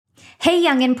Hey,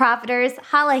 young and profiters,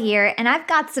 Hala here, and I've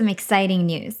got some exciting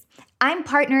news. I'm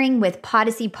partnering with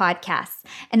Podyssey Podcasts,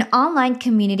 an online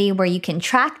community where you can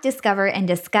track, discover, and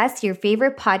discuss your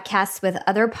favorite podcasts with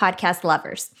other podcast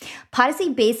lovers. Podyssey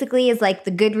basically is like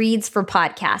the Goodreads for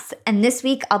podcasts, and this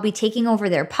week I'll be taking over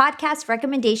their podcast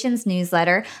recommendations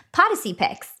newsletter, Podyssey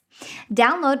Picks.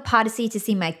 Download Podyssey to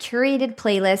see my curated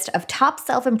playlist of top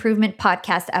self-improvement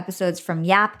podcast episodes from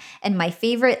Yap and my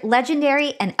favorite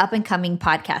legendary and up-and-coming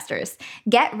podcasters.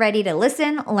 Get ready to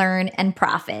listen, learn, and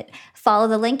profit. Follow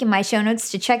the link in my show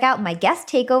notes to check out my guest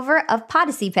takeover of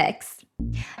Podyssey Picks.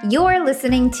 You're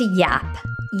listening to Yap,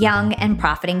 Young and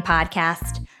Profiting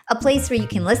Podcast, a place where you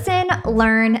can listen,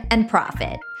 learn, and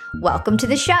profit. Welcome to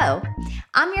the show.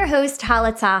 I'm your host,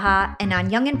 Hala Taha, and on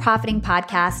Young and Profiting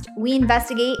Podcast, we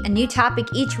investigate a new topic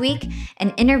each week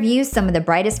and interview some of the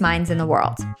brightest minds in the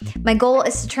world. My goal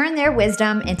is to turn their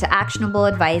wisdom into actionable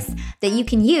advice that you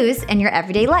can use in your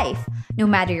everyday life, no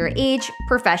matter your age,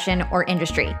 profession, or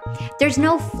industry. There's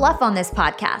no fluff on this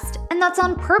podcast, and that's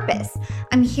on purpose.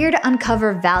 I'm here to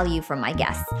uncover value from my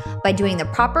guests by doing the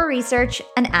proper research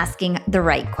and asking the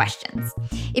right questions.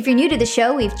 If you're new to the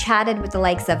show, we've chatted with the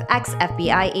likes of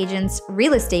ex-FBI agents,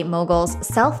 real estate moguls,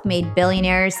 self-made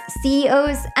billionaires,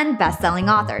 CEOs, and best-selling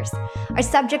authors. Our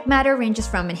subject matter ranges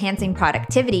from enhancing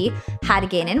productivity, how to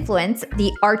gain influence,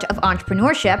 the art of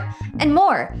entrepreneurship, and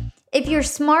more. If you're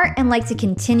smart and like to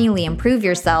continually improve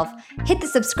yourself, hit the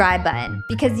subscribe button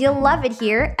because you'll love it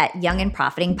here at Young and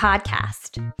Profiting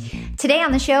Podcast. Today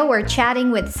on the show, we're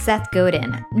chatting with Seth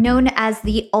Godin, known as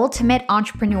the ultimate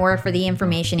entrepreneur for the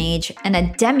information age and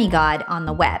a demigod on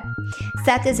the web.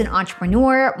 Seth is an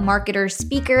entrepreneur, marketer,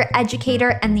 speaker,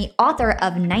 educator, and the author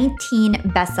of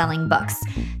 19 best-selling books,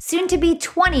 soon to be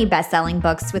 20 best-selling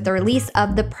books with the release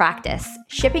of The Practice,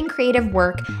 Shipping Creative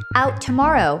Work, out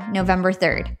tomorrow, November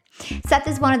 3rd. Seth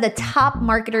is one of the top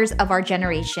marketers of our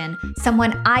generation,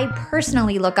 someone I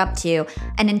personally look up to,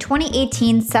 and in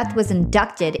 2018, Seth was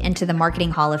inducted into the Marketing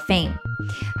Hall of Fame.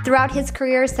 Throughout his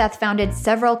career, Seth founded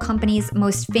several companies,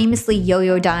 most famously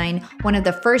Yoyodyne, one of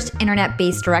the first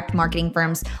internet-based direct marketing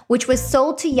firms, which was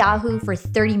sold to Yahoo for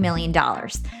 $30 million,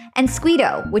 and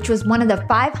Squeedo, which was one of the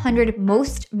 500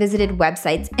 most visited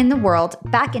websites in the world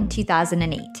back in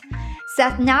 2008.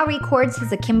 Seth now records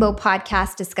his Akimbo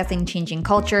podcast discussing changing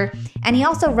culture, and he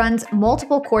also runs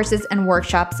multiple courses and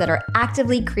workshops that are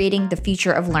actively creating the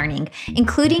future of learning,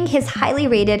 including his highly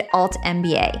rated Alt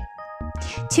MBA.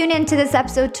 Tune into this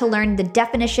episode to learn the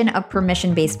definition of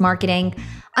permission-based marketing,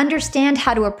 understand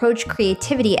how to approach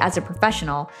creativity as a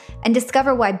professional, and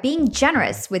discover why being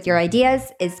generous with your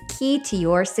ideas is key to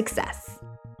your success.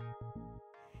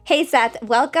 Hey Seth,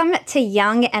 welcome to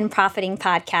Young and Profiting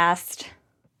Podcast.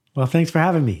 Well, thanks for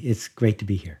having me. It's great to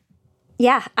be here.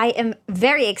 Yeah, I am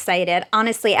very excited.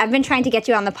 Honestly, I've been trying to get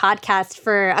you on the podcast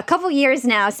for a couple years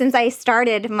now since I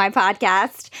started my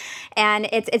podcast. And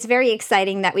it's very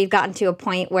exciting that we've gotten to a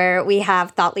point where we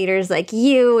have thought leaders like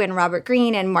you and Robert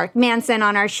Greene and Mark Manson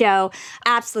on our show.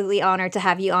 Absolutely honored to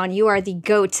have you on. You are the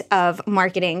GOAT of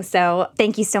marketing. So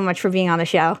thank you so much for being on the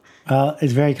show.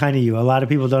 It's very kind of you. A lot of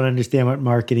people don't understand what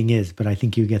marketing is, but I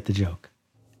think you get the joke.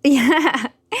 Yeah.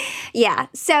 Yeah.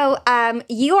 So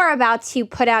you are about to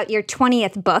put out your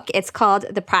 20th book. It's called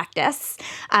The Practice.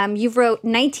 You've wrote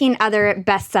 19 other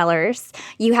bestsellers.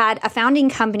 You had a founding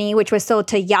company which was sold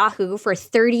to Yahoo for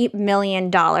 $30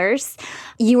 million.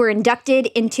 You were inducted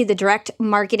into the Direct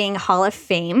Marketing Hall of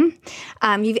Fame.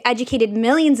 You've educated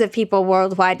millions of people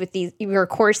worldwide with your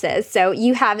courses. So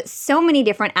you have so many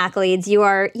different accolades. You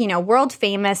are, world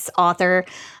famous author,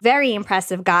 very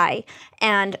impressive guy.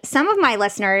 And some of my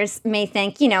listeners may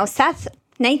think, Seth,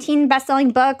 19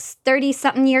 best-selling books,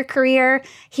 30-something year career.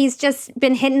 He's just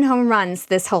been hitting home runs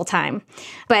this whole time.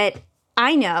 But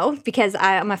I know, because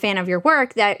I'm a fan of your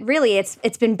work, that really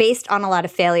it's been based on a lot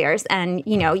of failures. And,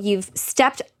 you've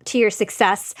stepped to your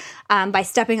success by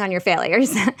stepping on your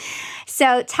failures.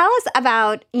 So tell us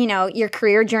about, your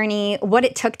career journey, what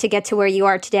it took to get to where you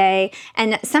are today,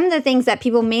 and some of the things that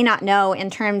people may not know in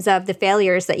terms of the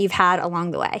failures that you've had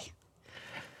along the way.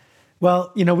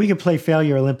 Well, we could play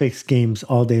failure Olympics games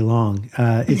all day long.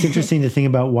 It's interesting to think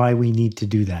about why we need to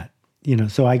do that.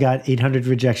 So I got 800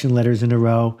 rejection letters in a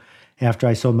row after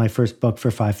I sold my first book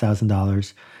for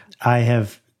 $5,000. I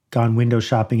have gone window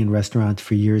shopping in restaurants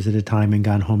for years at a time and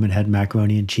gone home and had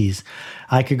macaroni and cheese.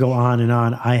 I could go on and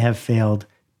on. I have failed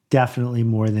definitely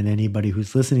more than anybody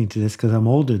who's listening to this because I'm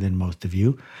older than most of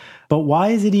you. But why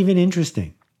is it even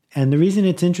interesting? And the reason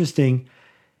it's interesting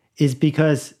is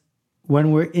because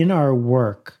when we're in our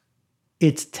work,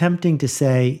 it's tempting to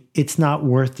say it's not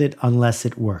worth it unless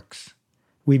it works.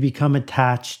 We become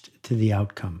attached to the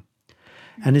outcome.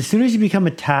 And as soon as you become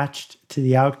attached to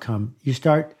the outcome, you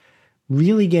start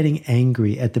really getting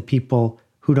angry at the people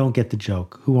who don't get the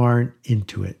joke, who aren't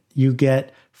into it. You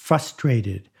get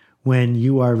frustrated when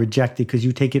you are rejected because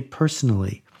you take it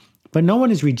personally. But no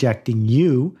one is rejecting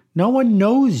you. No one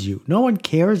knows you. No one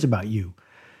cares about you.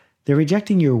 They're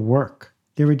rejecting your work.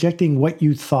 They're rejecting what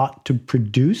you thought to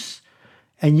produce.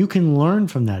 And you can learn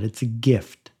from that. It's a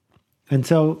gift. And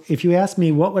so if you ask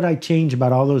me, what would I change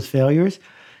about all those failures?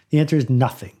 The answer is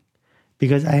nothing.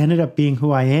 Because I ended up being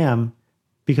who I am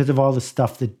because of all the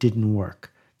stuff that didn't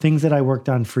work. Things that I worked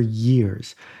on for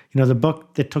years. The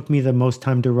book that took me the most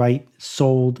time to write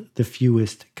sold the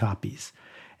fewest copies.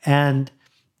 And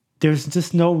there's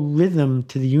just no rhythm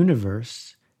to the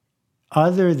universe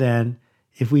other than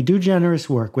if we do generous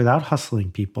work without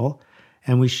hustling people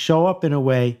and we show up in a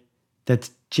way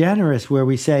that's generous where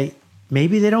we say,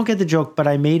 maybe they don't get the joke, but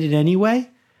I made it anyway,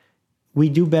 we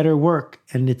do better work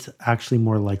and it's actually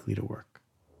more likely to work.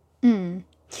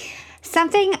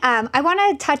 Something I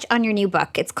want to touch on your new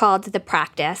book. It's called The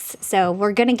Practice. So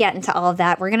we're going to get into all of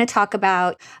that. We're going to talk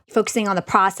about focusing on the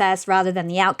process rather than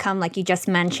the outcome, like you just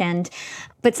mentioned.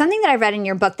 But something that I read in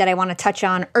your book that I want to touch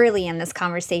on early in this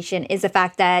conversation is the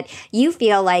fact that you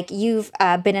feel like you've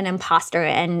been an imposter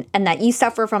and that you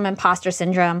suffer from imposter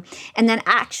syndrome. And then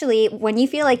actually, when you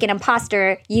feel like an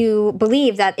imposter, you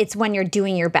believe that it's when you're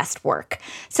doing your best work.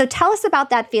 So tell us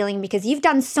about that feeling, because you've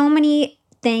done so many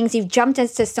things. You've jumped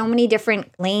into so many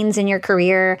different lanes in your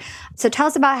career. So tell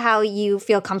us about how you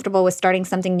feel comfortable with starting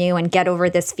something new and get over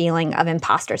this feeling of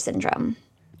imposter syndrome.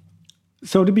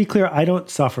 So to be clear, I don't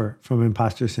suffer from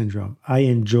imposter syndrome. I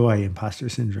enjoy imposter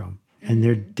syndrome, and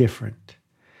they're different.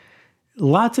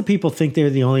 Lots of people think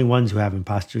they're the only ones who have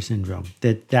imposter syndrome,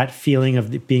 that feeling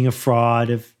of being a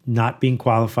fraud, of not being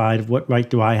qualified, of what right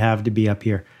do I have to be up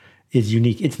here is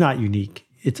unique. It's not unique.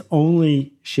 It's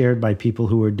only shared by people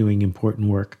who are doing important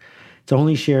work. It's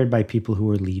only shared by people who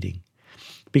are leading.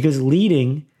 Because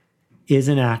leading is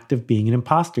an act of being an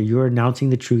imposter. You're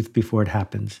announcing the truth before it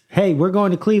happens. Hey, we're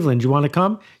going to Cleveland. You want to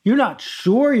come? You're not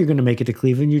sure you're going to make it to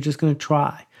Cleveland. You're just going to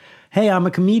try. Hey, I'm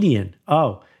a comedian.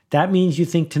 Oh, that means you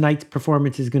think tonight's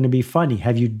performance is going to be funny.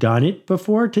 Have you done it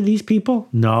before to these people?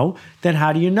 No. Then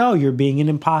how do you know you're being an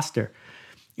imposter?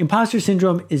 Imposter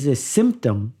syndrome is a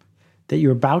symptom that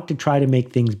you're about to try to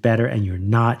make things better and you're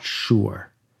not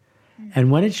sure. And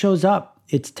when it shows up,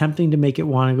 it's tempting to make it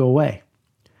want to go away.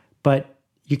 But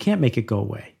you can't make it go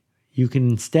away. You can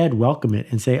instead welcome it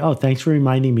and say, oh, thanks for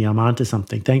reminding me I'm onto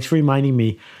something. Thanks for reminding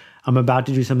me I'm about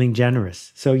to do something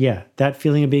generous. So yeah, that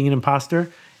feeling of being an imposter,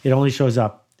 it only shows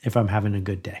up if I'm having a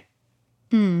good day.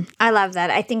 I love that.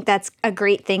 I think that's a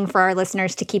great thing for our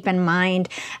listeners to keep in mind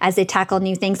as they tackle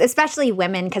new things, especially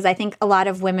women, because I think a lot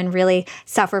of women really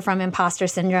suffer from imposter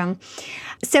syndrome.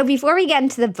 So before we get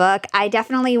into the book, I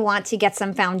definitely want to get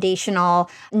some foundational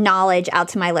knowledge out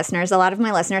to my listeners. A lot of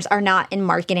my listeners are not in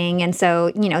marketing, and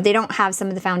so, they don't have some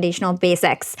of the foundational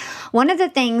basics. One of the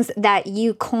things that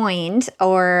you coined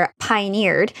or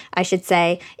pioneered, I should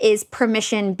say, is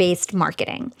permission-based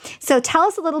marketing. So tell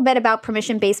us a little bit about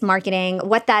permission-based marketing,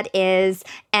 what that is,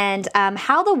 and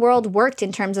how the world worked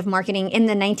in terms of marketing in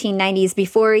the 1990s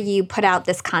before you put out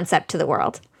this concept to the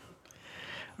world.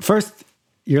 First,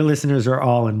 your listeners are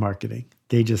all in marketing.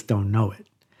 They just don't know it.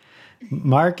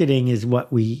 Marketing is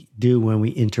what we do when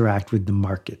we interact with the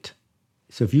market.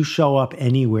 So if you show up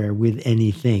anywhere with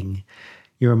anything,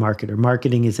 you're a marketer.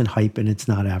 Marketing isn't hype and it's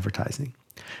not advertising.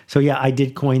 So yeah, I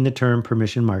did coin the term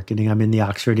permission marketing. I'm in the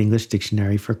Oxford English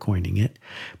Dictionary for coining it.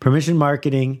 Permission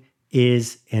marketing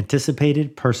is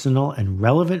anticipated, personal, and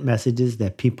relevant messages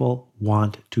that people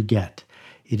want to get.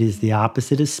 It is the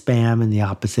opposite of spam and the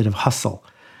opposite of hustle.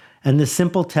 And the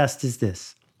simple test is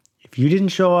this. If you didn't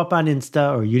show up on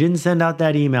Insta or you didn't send out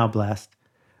that email blast,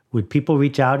 would people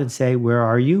reach out and say, where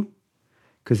are you?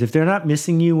 Because if they're not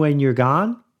missing you when you're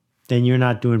gone, then you're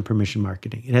not doing permission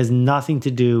marketing. It has nothing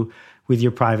to do with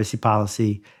your privacy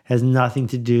policy, has nothing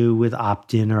to do with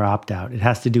opt-in or opt-out. It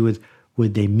has to do with,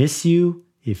 would they miss you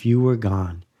if you were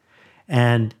gone?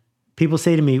 And people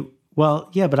say to me, well,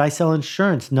 yeah, but I sell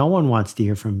insurance. No one wants to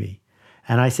hear from me.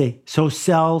 And I say, so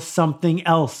sell something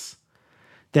else.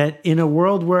 That in a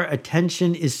world where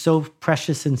attention is so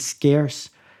precious and scarce,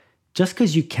 just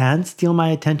because you can steal my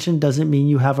attention doesn't mean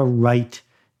you have a right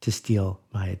to steal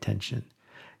my attention.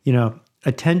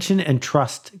 Attention and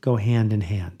trust go hand in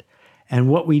hand. And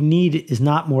what we need is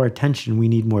not more attention, we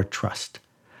need more trust.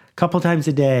 A couple times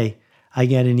a day, I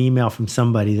get an email from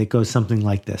somebody that goes something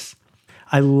like this.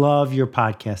 I love your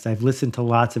podcast. I've listened to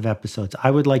lots of episodes.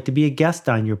 I would like to be a guest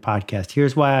on your podcast.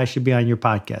 Here's why I should be on your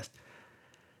podcast.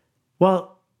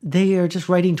 Well, they are just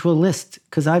writing to a list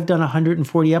because I've done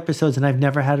 140 episodes and I've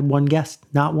never had one guest,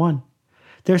 not one.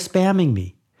 They're spamming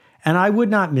me. And I would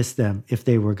not miss them if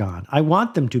they were gone. I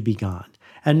want them to be gone.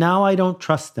 And now I don't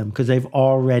trust them because they've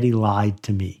already lied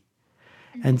to me.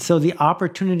 And so the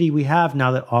opportunity we have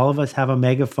now that all of us have a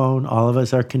megaphone, all of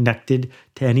us are connected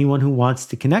to anyone who wants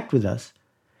to connect with us,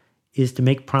 is to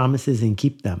make promises and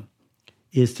keep them,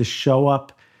 is to show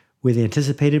up with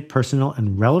anticipated, personal,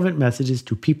 and relevant messages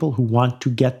to people who want to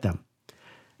get them.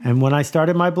 And when I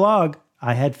started my blog,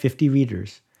 I had 50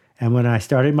 readers. And when I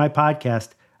started my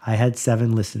podcast, I had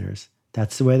 7 listeners.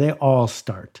 That's the way they all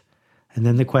start. And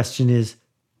then the question is,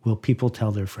 will people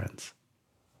tell their friends?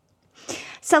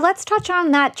 So let's touch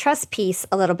on that trust piece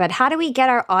a little bit. How do we get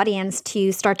our audience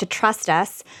to start to trust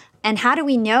us? And how do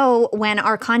we know when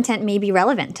our content may be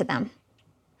relevant to them?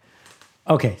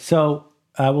 Okay, so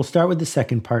we'll start with the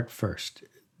second part first,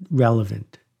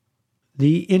 relevant.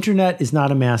 The internet is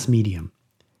not a mass medium.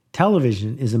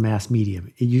 Television is a mass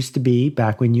medium. It used to be,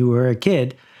 back when you were a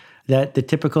kid, that the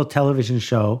typical television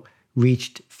show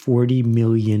reached 40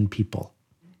 million people.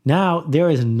 Now, there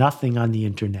is nothing on the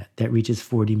internet that reaches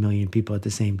 40 million people at the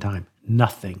same time.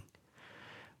 Nothing.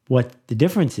 What the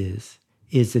difference is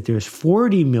that there's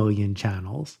 40 million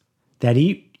channels that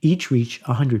each reach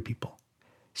 100 people.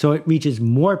 So it reaches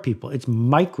more people. It's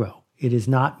micro. It is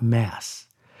not mass.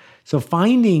 So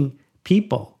finding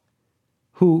people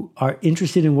who are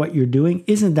interested in what you're doing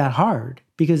isn't that hard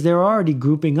because they're already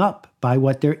grouping up by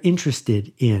what they're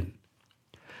interested in.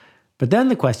 But then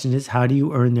the question is, how do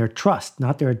you earn their trust?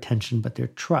 Not their attention, but their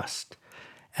trust.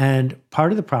 And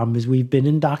part of the problem is we've been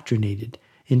indoctrinated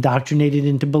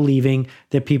into believing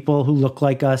that people who look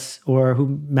like us or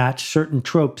who match certain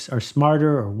tropes are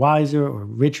smarter or wiser or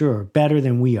richer or better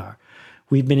than we are.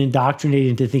 We've been indoctrinated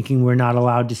into thinking we're not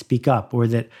allowed to speak up or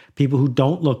that people who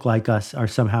don't look like us are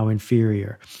somehow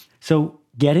inferior. So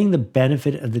getting the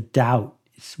benefit of the doubt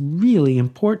is really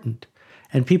important.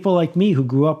 And people like me who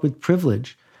grew up with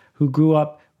privilege, who grew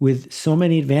up with so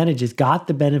many advantages, got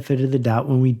the benefit of the doubt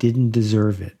when we didn't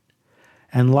deserve it.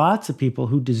 And lots of people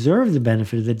who deserve the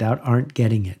benefit of the doubt aren't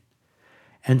getting it.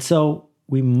 And so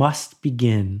we must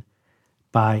begin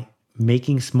by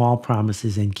making small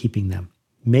promises and keeping them.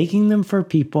 Making them for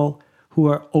people who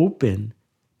are open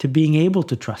to being able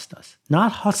to trust us.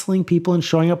 Not hustling people and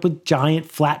showing up with giant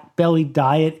flat belly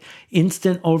diet,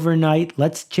 instant overnight,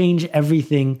 let's change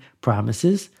everything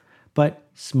promises, but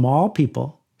small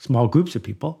people, small groups of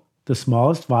people, the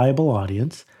smallest viable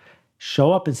audience,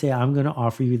 show up and say, I'm going to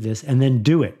offer you this, and then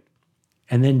do it,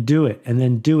 and then do it, and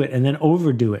then do it, and then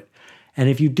overdo it. And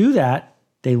if you do that,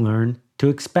 they learn to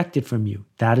expect it from you.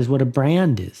 That is what a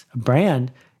brand is. A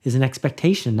brand is an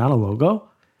expectation, not a logo.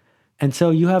 And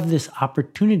so you have this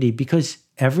opportunity because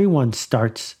everyone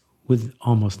starts with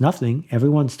almost nothing.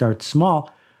 Everyone starts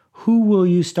small. Who will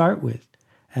you start with?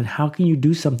 And how can you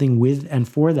do something with and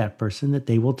for that person that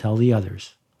they will tell the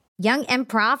others? Young and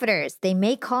profiters, they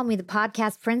may call me the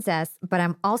podcast princess, but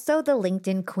I'm also the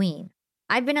LinkedIn queen.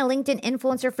 I've been a LinkedIn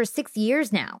influencer for 6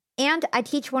 years now, and I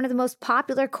teach one of the most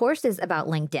popular courses about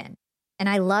LinkedIn. And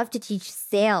I love to teach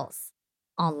sales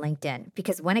on LinkedIn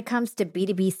because when it comes to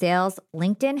B2B sales,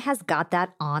 LinkedIn has got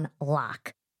that on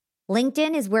lock.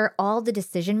 LinkedIn is where all the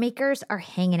decision makers are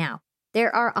hanging out.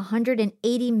 There are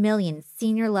 180 million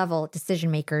senior level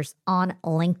decision makers on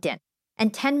LinkedIn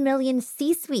and 10 million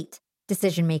C-suite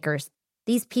decision makers.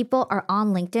 These people are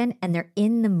on LinkedIn and they're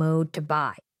in the mode to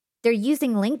buy. They're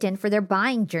using LinkedIn for their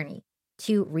buying journey,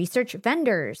 to research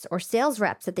vendors or sales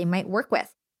reps that they might work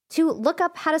with, to look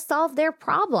up how to solve their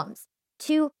problems,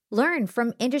 to learn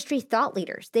from industry thought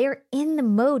leaders. They are in the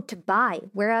mode to buy,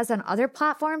 whereas on other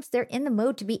platforms, they're in the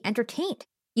mode to be entertained.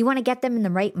 You want to get them in the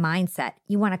right mindset.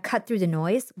 You want to cut through the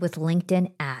noise with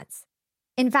LinkedIn ads.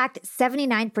 In fact,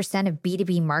 79% of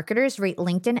B2B marketers rate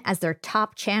LinkedIn as their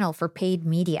top channel for paid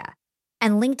media.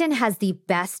 And LinkedIn has the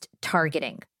best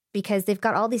targeting because they've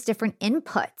got all these different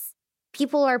inputs.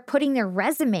 People are putting their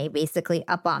resume basically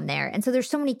up on there. And so there's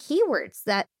so many keywords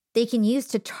that they can use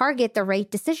to target the right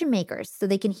decision makers so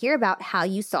they can hear about how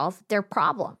you solve their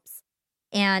problems.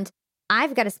 And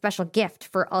I've got a special gift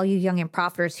for all you young and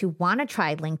profiters who want to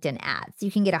try LinkedIn ads.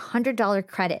 You can get a $100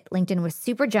 credit. LinkedIn was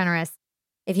super generous.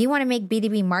 If you want to make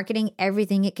B2B marketing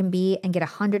everything it can be and get a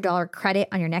 $100 credit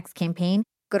on your next campaign,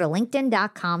 go to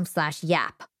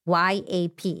linkedin.com/YAP,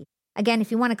 YAP. Again, if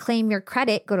you want to claim your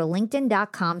credit, go to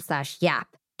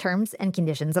linkedin.com/YAP. Terms and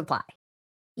conditions apply.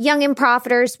 Young and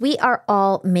profiters, we are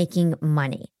all making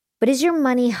money. But is your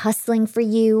money hustling for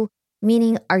you?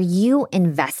 Meaning, are you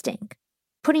investing?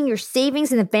 Putting your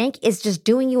savings in the bank is just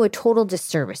doing you a total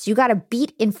disservice. You got to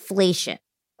beat inflation.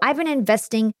 I've been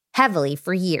investing heavily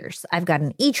for years. I've got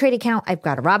an E-Trade account, I've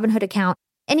got a Robinhood account,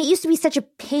 and it used to be such a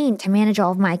pain to manage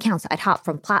all of my accounts. I'd hop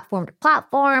from platform to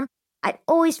platform. I'd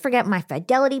always forget my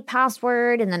Fidelity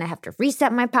password, and then I have to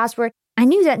reset my password. I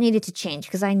knew that needed to change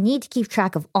because I need to keep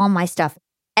track of all my stuff.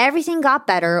 Everything got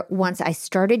better once I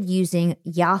started using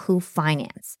Yahoo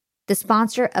Finance, the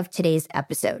sponsor of today's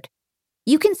episode.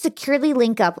 You can securely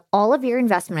link up all of your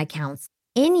investment accounts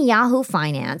in Yahoo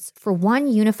Finance for one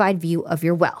unified view of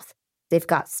your wealth. They've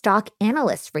got stock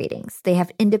analyst ratings. They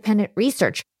have independent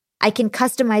research. I can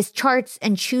customize charts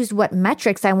and choose what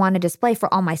metrics I want to display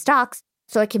for all my stocks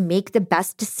so I can make the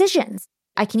best decisions.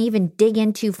 I can even dig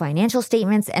into financial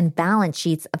statements and balance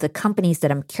sheets of the companies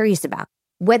that I'm curious about.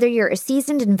 Whether you're a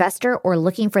seasoned investor or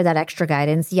looking for that extra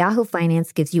guidance, Yahoo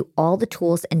Finance gives you all the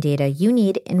tools and data you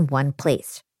need in one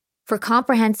place. For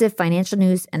comprehensive financial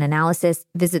news and analysis,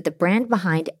 visit the brand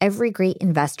behind every great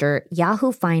investor,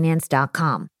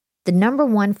 yahoofinance.com, the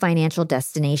 #1 financial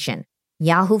destination,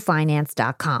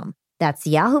 yahoofinance.com. That's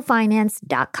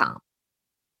yahoofinance.com.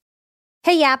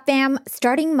 Hey, Yap Fam!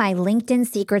 Starting my LinkedIn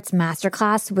Secrets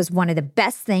Masterclass was one of the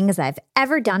best things I've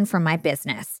ever done for my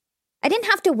business. I didn't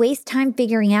have to waste time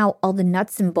figuring out all the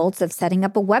nuts and bolts of setting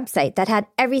up a website that had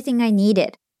everything I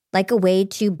needed, like a way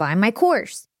to buy my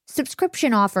course,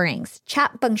 subscription offerings,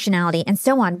 chat functionality, and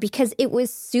so on, because it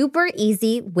was super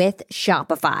easy with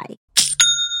Shopify.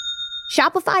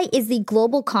 Shopify is the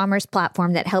global commerce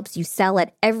platform that helps you sell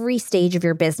at every stage of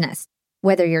your business.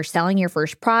 Whether you're selling your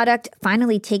first product,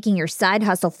 finally taking your side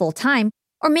hustle full-time,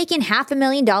 or making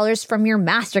 $500,000 from your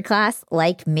masterclass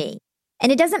like me.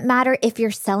 And it doesn't matter if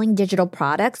you're selling digital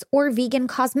products or vegan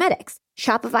cosmetics.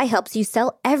 Shopify helps you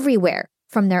sell everywhere,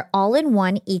 from their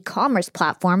all-in-one e-commerce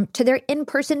platform to their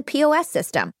in-person POS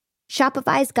system.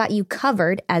 Shopify's got you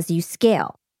covered as you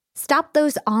scale. Stop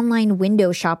those online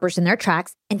window shoppers in their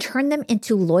tracks and turn them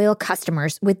into loyal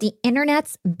customers with the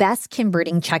internet's best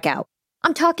converting checkout.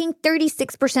 I'm talking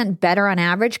 36% better on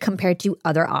average compared to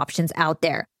other options out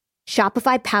there.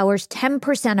 Shopify powers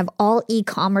 10% of all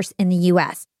e-commerce in the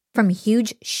US, from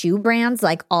huge shoe brands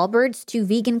like Allbirds to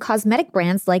vegan cosmetic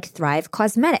brands like Thrive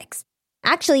Cosmetics.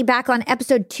 Actually, back on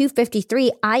episode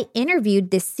 253, I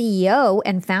interviewed the CEO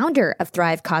and founder of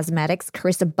Thrive Cosmetics,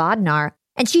 Carissa Bodnar,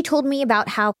 and she told me about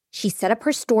how she set up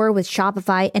her store with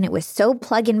Shopify and it was so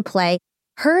plug and play.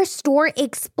 Her store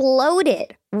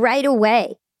exploded right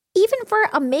away. Even for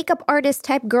a makeup artist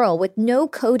type girl with no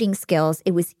coding skills,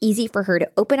 it was easy for her to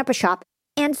open up a shop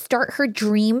and start her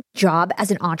dream job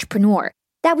as an entrepreneur.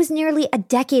 That was nearly a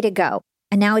decade ago.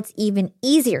 And now it's even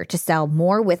easier to sell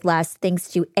more with less thanks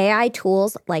to AI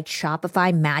tools like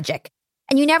Shopify Magic.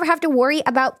 And you never have to worry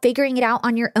about figuring it out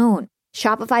on your own.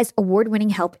 Shopify's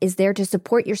award-winning help is there to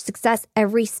support your success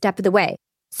every step of the way.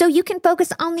 So you can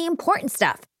focus on the important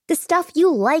stuff, the stuff you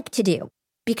like to do.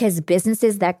 Because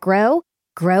businesses that grow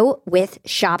with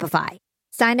Shopify.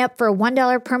 Sign up for a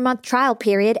 $1 per month trial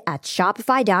period at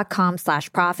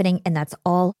shopify.com/profiting, and that's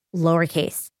all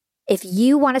lowercase. If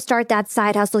you want to start that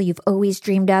side hustle you've always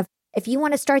dreamed of, if you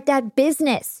want to start that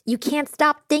business you can't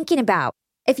stop thinking about,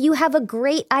 if you have a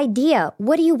great idea,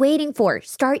 what are you waiting for?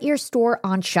 Start your store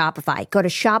on Shopify. Go to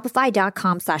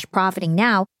shopify.com/profiting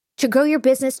now to grow your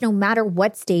business no matter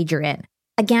what stage you're in.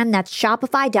 Again, that's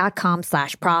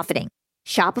shopify.com/profiting.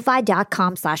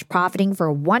 Shopify.com/profiting for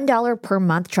a $1 per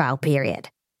month trial period.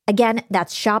 Again,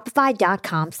 that's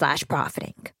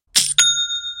shopify.com/profiting.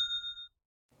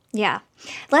 Yeah.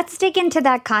 Let's dig into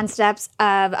that concept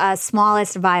of a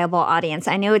smallest viable audience.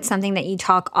 I know it's something that you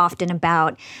talk often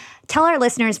about. Tell our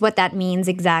listeners what that means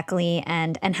exactly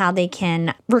and how they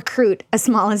can recruit a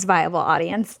smallest viable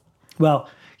audience. Well,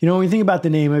 when we think about the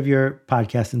name of your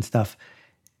podcast and stuff,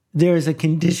 there's a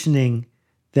conditioning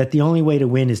that the only way to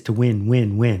win is to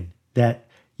win, that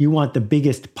you want the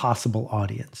biggest possible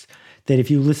audience. That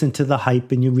if you listen to the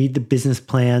hype and you read the business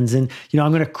plans and,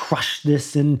 I'm going to crush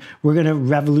this and we're going to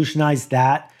revolutionize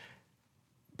that.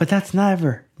 But that's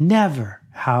never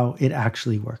how it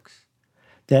actually works.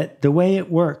 That the way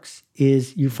it works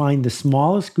is you find the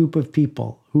smallest group of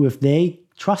people who, if they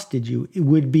trusted you, it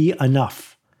would be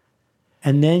enough.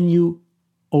 And then you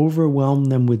overwhelm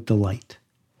them with delight.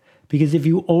 Because if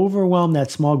you overwhelm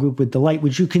that small group with delight,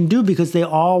 which you can do because they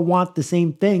all want the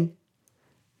same thing,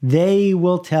 they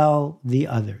will tell the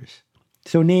others.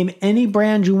 So name any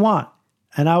brand you want,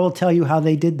 and I will tell you how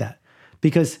they did that.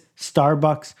 Because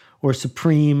Starbucks or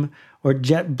Supreme or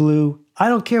JetBlue, I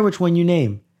don't care which one you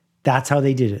name, that's how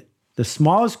they did it. The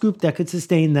smallest group that could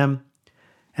sustain them,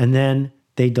 and then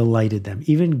they delighted them.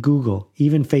 Even Google,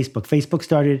 even Facebook. Facebook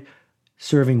started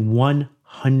serving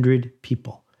 100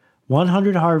 people.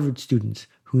 100 Harvard students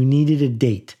who needed a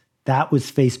date. That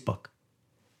was Facebook.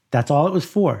 That's all it was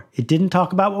for. It didn't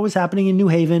talk about what was happening in New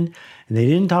Haven, and they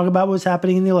didn't talk about what was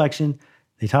happening in the election.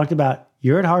 They talked about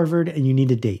you're at Harvard and you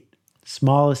need a date.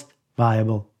 Smallest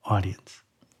viable audience.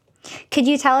 Could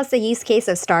you tell us the use case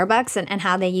of Starbucks and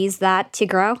how they use that to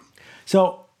grow?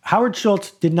 So Howard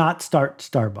Schultz did not start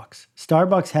Starbucks.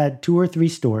 Starbucks had 2 or 3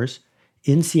 stores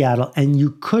in Seattle, and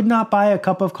you could not buy a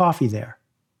cup of coffee there.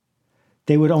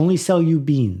 They would only sell you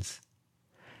beans.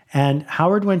 And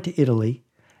Howard went to Italy,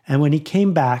 and when he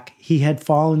came back, he had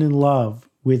fallen in love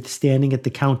with standing at the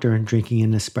counter and drinking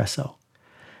an espresso.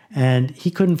 And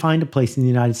he couldn't find a place in the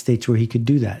United States where he could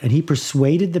do that. And he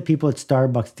persuaded the people at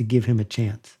Starbucks to give him a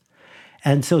chance.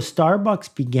 And so Starbucks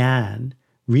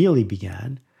really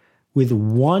began, with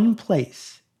one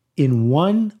place in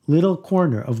one little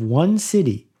corner of one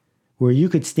city where you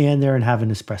could stand there and have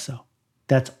an espresso.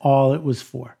 That's all it was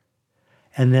for.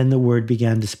 And then the word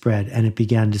began to spread, and it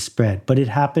began to spread. But it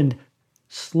happened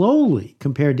slowly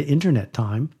compared to internet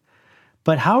time.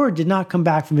 But Howard did not come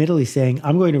back from Italy saying,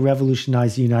 I'm going to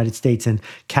revolutionize the United States and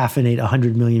caffeinate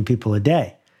 100 million people a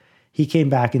day. He came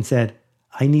back and said,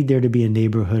 I need there to be a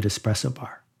neighborhood espresso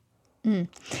bar.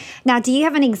 Now, do you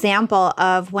have an example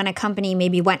of when a company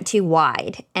maybe went too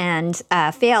wide and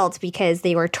failed because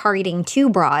they were targeting too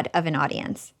broad of an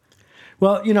audience?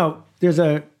 Well, there's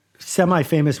a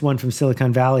semi-famous one from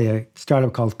Silicon Valley, a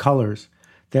startup called Colors,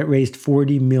 that raised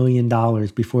 $40 million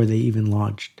before they even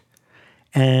launched.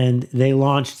 And they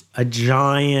launched a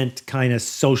giant kind of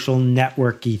social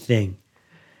networky thing.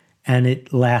 And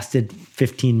it lasted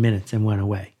 15 minutes and went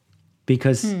away.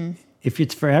 Because if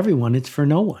it's for everyone, it's for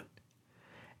no one.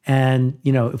 And,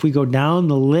 if we go down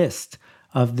the list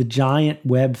of the giant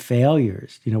web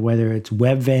failures, whether it's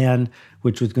Webvan,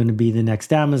 which was going to be the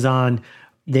next Amazon,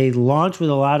 they launch with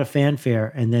a lot of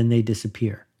fanfare and then they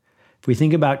disappear. If we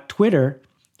think about Twitter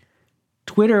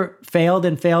failed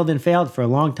and failed and failed for a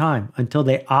long time until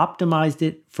they optimized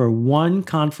it for one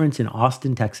conference in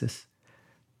Austin, Texas,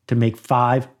 to make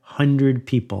 500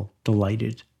 people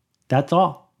delighted. That's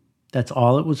all. That's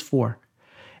all it was for.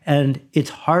 And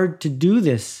it's hard to do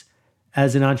this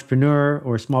as an entrepreneur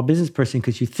or a small business person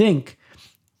because you think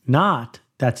not,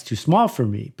 that's too small for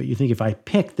me, but you think if I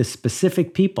pick the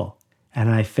specific people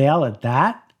and I fail at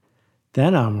that,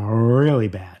 then I'm really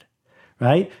bad,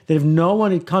 right? That if no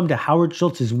one had come to Howard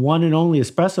Schultz's one and only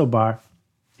espresso bar,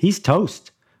 he's toast,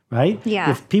 right?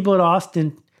 Yeah. If people at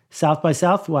Austin, South by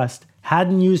Southwest,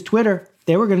 hadn't used Twitter,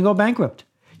 they were going to go bankrupt.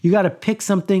 You got to pick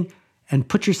something and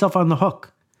put yourself on the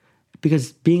hook.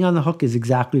 Because being on the hook is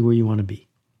exactly where you want to be.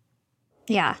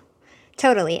 Yeah,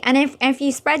 totally. And if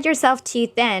you spread yourself too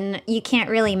thin, you can't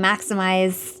really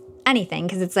maximize anything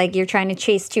because it's like you're trying to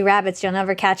chase 2 rabbits. You'll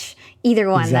never catch either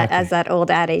one, exactly. as that old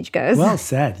adage goes. Well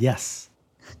said, yes.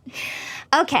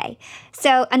 Okay,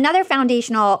 so another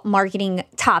foundational marketing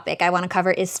topic I want to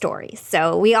cover is stories.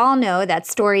 So we all know that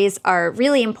stories are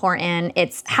really important.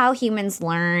 It's how humans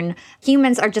learn.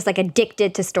 Humans are just like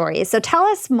addicted to stories. So tell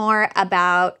us more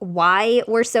about why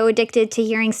we're so addicted to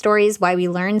hearing stories, why we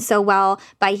learn so well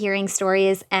by hearing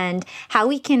stories, and how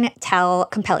we can tell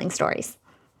compelling stories.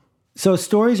 So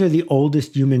stories are the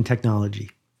oldest human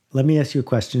technology. Let me ask you a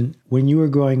question. When you were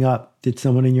growing up, did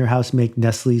someone in your house make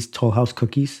Nestle's Toll House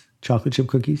cookies? Chocolate chip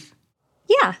cookies?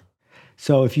 Yeah.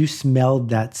 So if you smelled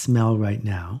that smell right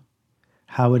now,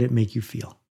 how would it make you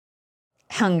feel?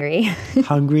 Hungry.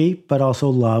 Hungry, but also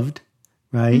loved,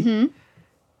 right? Mm-hmm.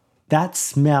 That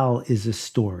smell is a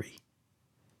story.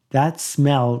 That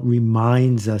smell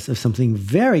reminds us of something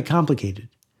very complicated.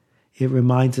 It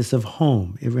reminds us of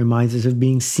home. It reminds us of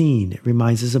being seen. It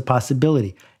reminds us of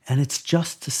possibility. And it's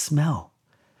just a smell.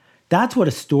 That's what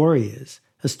a story is.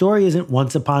 A story isn't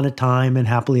once upon a time and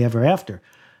happily ever after.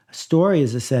 A story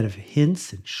is a set of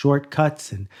hints and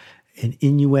shortcuts and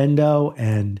innuendo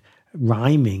and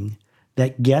rhyming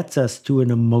that gets us to an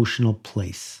emotional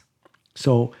place.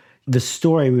 So the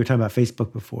story, we were talking about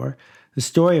Facebook before, the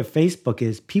story of Facebook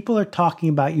is people are talking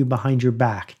about you behind your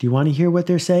back. Do you want to hear what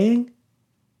they're saying?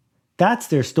 That's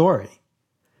their story.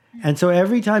 And so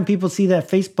every time people see that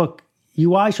Facebook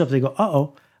UI show up, they go,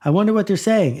 uh-oh, I wonder what they're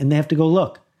saying. And they have to go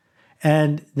look.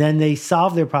 And then they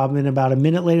solve their problem. And about a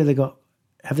minute later, they go,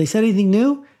 have they said anything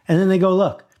new? And then they go,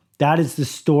 look, that is the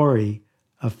story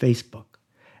of Facebook.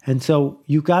 And so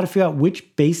you've got to figure out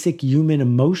which basic human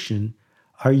emotion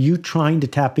are you trying to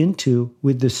tap into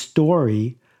with the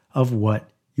story of what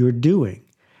you're doing.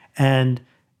 And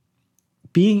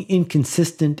being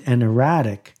inconsistent and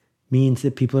erratic means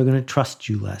that people are going to trust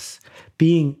you less.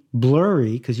 Being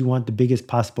blurry, because you want the biggest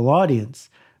possible audience,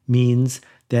 means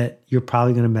that you're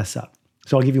probably going to mess up.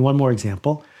 So I'll give you one more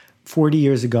example. 40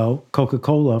 years ago,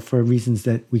 Coca-Cola, for reasons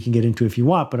that we can get into if you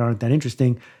want, but aren't that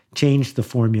interesting, changed the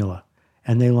formula,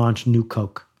 and they launched New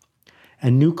Coke.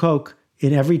 And New Coke,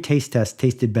 in every taste test,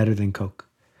 tasted better than Coke.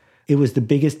 It was the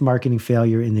biggest marketing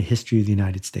failure in the history of the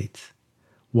United States.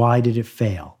 Why did it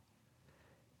fail?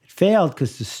 It failed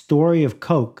because the story of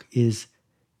Coke is,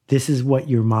 this is what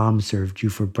your mom served you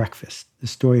for breakfast. The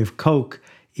story of Coke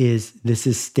is, this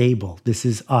is stable, this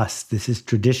is us, this is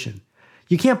tradition.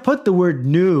 You can't put the word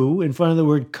new in front of the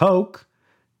word Coke.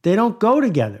 They don't go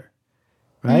together,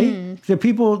 right? The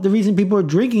reason people are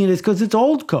drinking it is because it's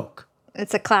old Coke.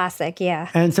 It's a classic, yeah.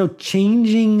 And so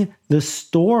changing the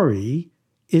story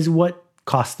is what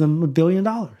cost them $1 billion.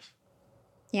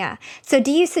 Yeah. So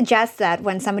do you suggest that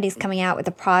when somebody's coming out with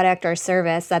a product or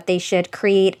service that they should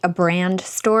create a brand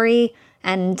story?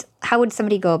 And how would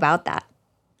somebody go about that?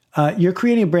 You're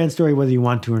creating a brand story whether you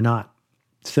want to or not.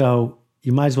 So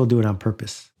you might as well do it on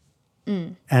purpose.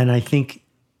 And I think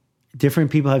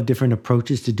different people have different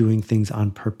approaches to doing things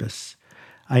on purpose.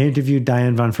 I interviewed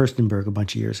Diane von Furstenberg a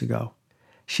bunch of years ago.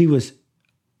 She was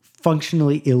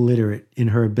functionally illiterate in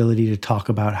her ability to talk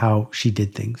about how she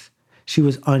did things. She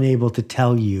was unable to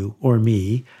tell you or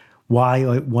me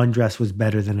why one dress was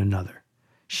better than another.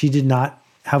 She did not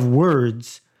have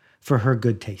words for her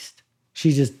good taste.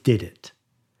 She just did it.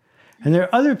 And there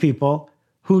are other people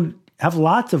who have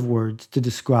lots of words to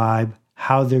describe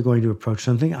how they're going to approach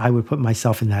something. I would put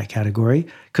myself in that category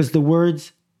because the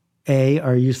words, A,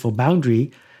 are a useful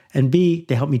boundary, and B,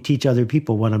 they help me teach other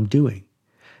people what I'm doing.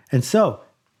 And so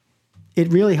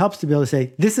it really helps to be able to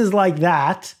say, this is like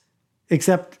that,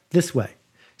 except this way.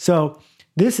 So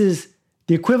this is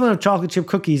the equivalent of chocolate chip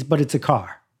cookies, but it's a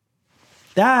car.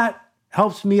 That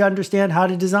helps me understand how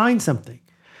to design something.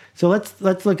 So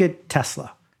let's look at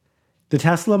Tesla. The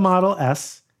Tesla Model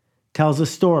S tells a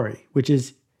story, which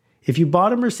is if you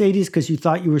bought a Mercedes because you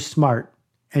thought you were smart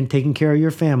and taking care of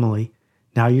your family,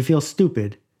 now you feel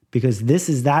stupid because this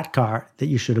is that car that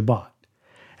you should have bought.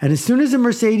 And as soon as a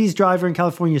Mercedes driver in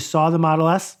California saw the Model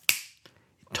S,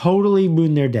 it totally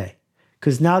ruined their day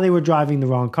because now they were driving the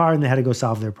wrong car and they had to go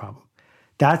solve their problem.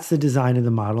 That's the design of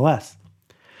the Model S.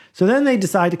 So then they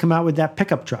decided to come out with that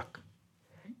pickup truck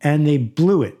and they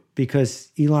blew it because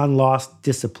Elon lost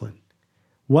discipline.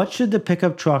 What should the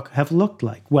pickup truck have looked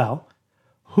like? Well,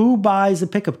 who buys a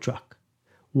pickup truck?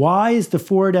 Why is the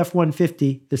Ford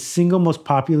F-150 the single most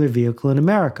popular vehicle in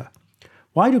America?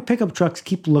 Why do pickup trucks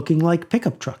keep looking like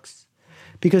pickup trucks?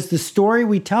 Because the story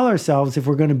we tell ourselves if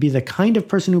we're going to be the kind of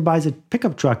person who buys a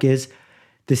pickup truck is,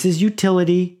 this is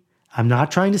utility. I'm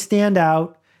not trying to stand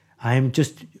out. I am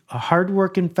just a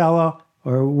hardworking fellow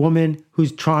or a woman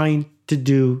who's trying to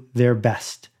do their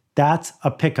best. That's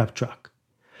a pickup truck.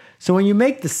 So when you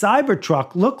make the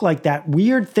Cybertruck look like that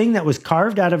weird thing that was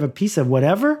carved out of a piece of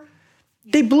whatever,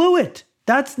 they blew it.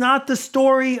 That's not the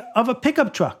story of a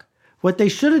pickup truck. What they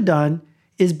should have done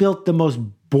is built the most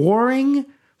boring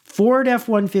Ford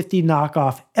F-150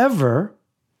 knockoff ever,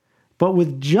 but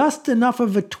with just enough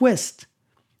of a twist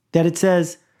that it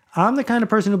says, I'm the kind of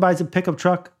person who buys a pickup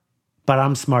truck, but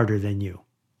I'm smarter than you.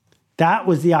 That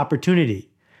was the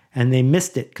opportunity. And they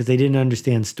missed it because they didn't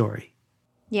understand story.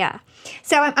 Yeah.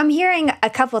 So I'm hearing a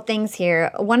couple things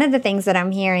here. One of the things that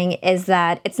I'm hearing is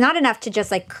that it's not enough to just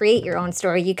like create your own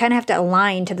story. You kind of have to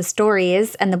align to the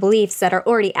stories and the beliefs that are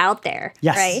already out there.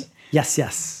 Yes. Right?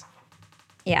 Yes.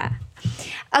 Yeah.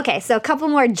 Okay, so a couple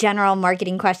more general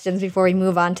marketing questions before we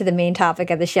move on to the main topic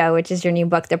of the show, which is your new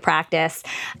book, The Practice.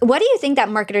 What do you think that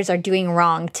marketers are doing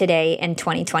wrong today in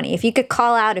 2020? If you could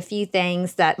call out a few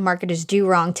things that marketers do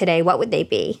wrong today, what would they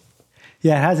be?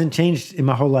 Yeah, it hasn't changed in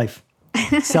my whole life.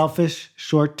 Selfish,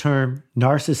 short-term,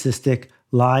 narcissistic,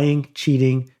 lying,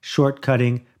 cheating,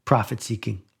 shortcutting,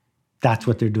 profit-seeking. That's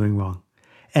what they're doing wrong.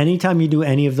 Anytime you do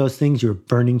any of those things, you're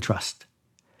burning trust.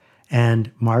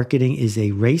 And marketing is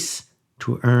a race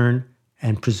to earn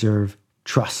and preserve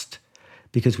trust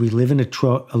because we live in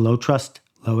a low trust,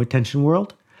 low attention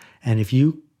world. And if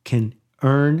you can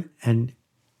earn and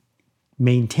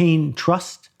maintain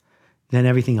trust, then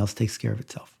everything else takes care of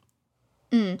itself.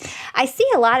 I see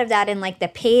a lot of that in like the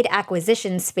paid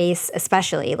acquisition space,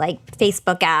 especially like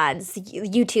Facebook ads,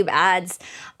 YouTube ads,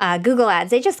 Google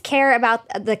ads. They just care about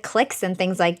the clicks and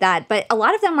things like that. But a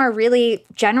lot of them are really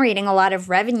generating a lot of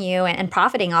revenue and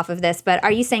profiting off of this. But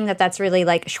are you saying that that's really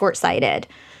like short-sighted?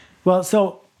 Well,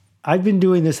 so I've been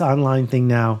doing this online thing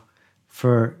now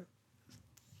for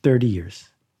 30 years.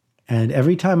 And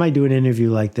every time I do an interview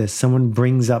like this, someone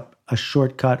brings up a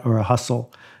shortcut or a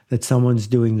hustle that someone's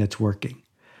doing that's working.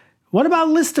 What about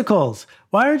listicles?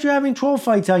 Why aren't you having troll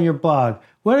fights on your blog?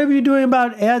 What are you doing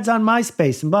about ads on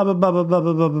MySpace and blah, blah, blah, blah, blah,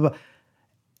 blah, blah, blah.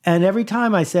 And every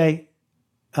time I say,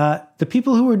 the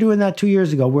people who were doing that 2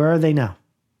 years ago, where are they now?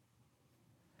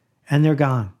 and they're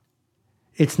gone.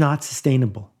 It's not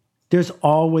sustainable. There's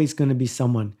always going to be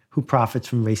someone who profits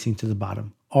from racing to the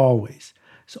bottom. Always.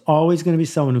 There's always going to be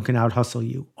someone who can out-hustle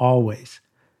you. Always.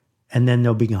 And then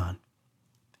they'll be gone.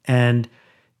 And,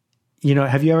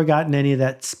 have you ever gotten any of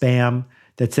that spam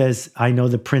that says, I know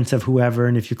the prince of whoever,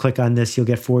 and if you click on this, you'll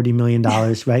get $40 million,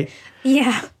 right?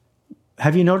 Yeah.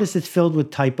 Have you noticed it's filled with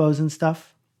typos and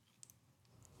stuff?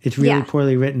 It's really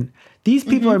poorly written. These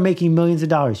people are making millions of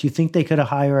dollars. You think they could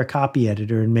hire a copy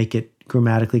editor and make it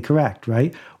grammatically correct,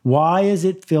 right? Why is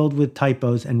it filled with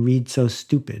typos and read so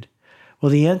stupid?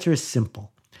 Well, the answer is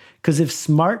simple. Because if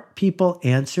smart people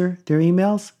answer their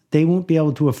emails, they won't be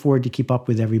able to afford to keep up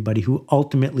with everybody who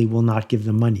ultimately will not give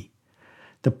them money.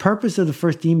 The purpose of the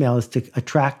first email is to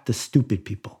attract the stupid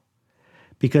people,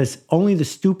 because only the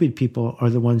stupid people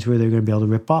are the ones who they're going to be able to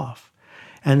rip off.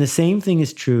 And the same thing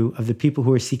is true of the people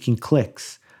who are seeking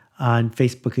clicks on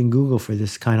Facebook and Google for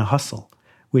this kind of hustle,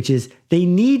 which is they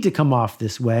need to come off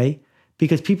this way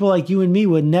because people like you and me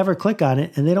would never click on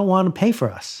it and they don't want to pay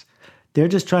for us. They're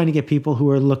just trying to get people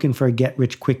who are looking for a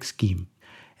get-rich-quick scheme.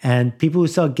 And people who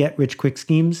sell get-rich-quick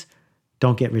schemes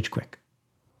don't get rich quick.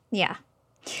 Yeah.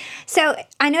 So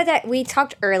I know that we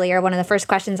talked earlier, one of the first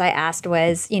questions I asked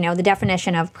was, the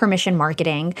definition of permission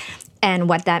marketing and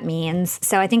what that means.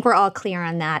 So I think we're all clear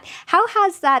on that. How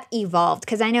has that evolved?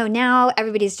 Because I know now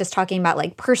everybody's just talking about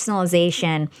like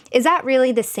personalization. Is that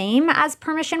really the same as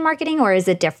permission marketing, or is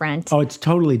it different? Oh, it's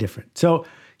totally different. So,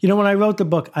 when I wrote the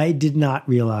book, I did not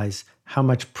realize how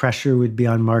much pressure would be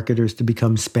on marketers to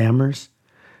become spammers.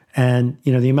 And,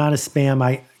 the amount of spam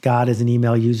I got as an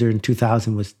email user in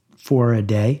 2000 was 4 a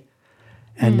day.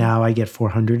 And now I get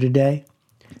 400 a day.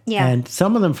 Yeah. And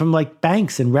some of them from like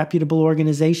banks and reputable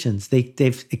organizations.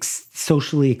 They've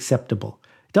socially acceptable.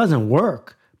 It doesn't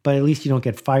work, but at least you don't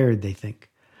get fired, they think.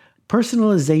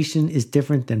 Personalization is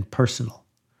different than personal.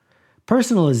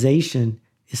 Personalization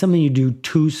is something you do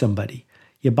to somebody.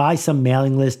 You buy some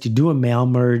mailing list, you do a mail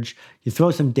merge, you throw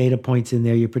some data points in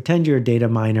there, you pretend you're a data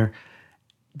miner.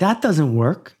 That doesn't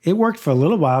work. It worked for a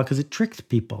little while because it tricked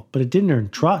people, but it didn't earn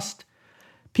trust.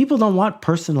 People don't want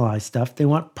personalized stuff. They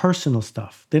want personal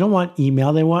stuff. They don't want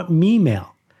email. They want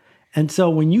me-mail. And so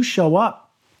when you show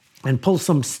up and pull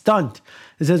some stunt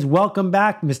that says, welcome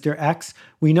back, Mr. X.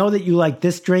 We know that you like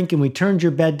this drink and we turned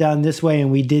your bed down this way and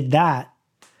we did that.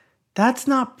 That's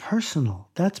not personal.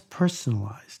 That's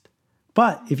personalized.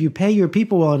 But if you pay your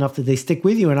people well enough that they stick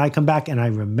with you and I come back and I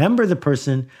remember the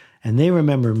person and they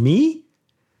remember me,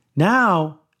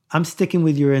 now I'm sticking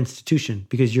with your institution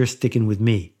because you're sticking with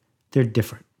me. They're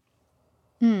different.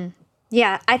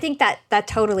 Yeah, I think that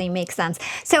totally makes sense.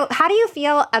 So how do you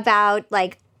feel about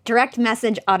like direct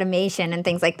message automation and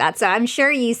things like that? So I'm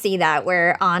sure you see that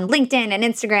where on LinkedIn and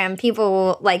Instagram,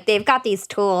 people like they've got these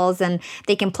tools and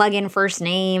they can plug in first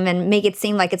name and make it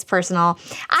seem like it's personal.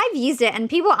 I've used it and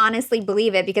people honestly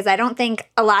believe it because I don't think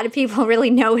a lot of people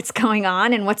really know what's going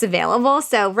on and what's available.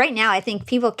 So right now, I think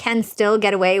people can still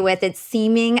get away with it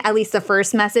seeming, at least the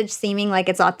first message, seeming like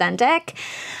it's authentic.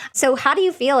 So how do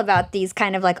you feel about these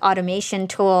kind of like automation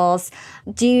tools?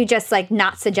 Do you just like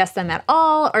not suggest them at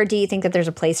all? Or do you think that there's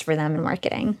a place for them in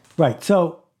marketing? Right.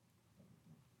 So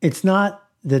it's not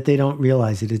that they don't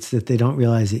realize it. It's that they don't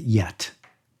realize it yet.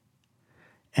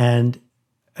 And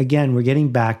again, we're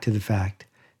getting back to the fact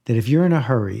that if you're in a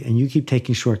hurry and you keep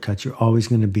taking shortcuts, you're always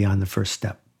going to be on the first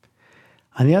step.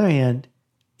 On the other hand,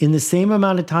 in the same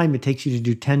amount of time it takes you to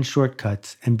do 10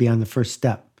 shortcuts and be on the first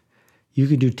step, you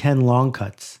could do 10 long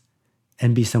cuts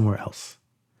and be somewhere else.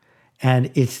 And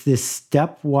it's this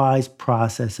stepwise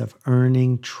process of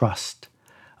earning trust,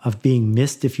 of being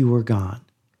missed if you were gone.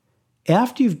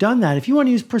 After you've done that, if you want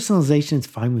to use personalization, it's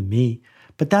fine with me,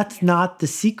 but that's not the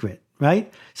secret,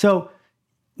 right? So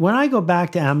when I go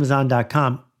back to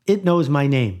Amazon.com, it knows my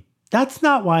name. That's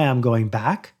not why I'm going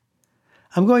back.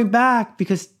 I'm going back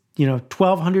because,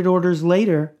 1,200 orders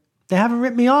later, they haven't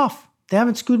ripped me off. They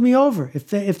haven't screwed me over. If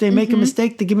they make a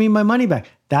mistake, they give me my money back.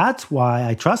 That's why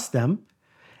I trust them.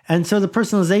 And so the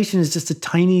personalization is just a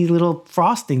tiny little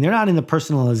frosting. They're not in the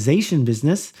personalization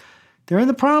business. They're in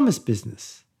the promise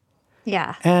business.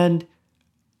 Yeah. And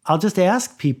I'll just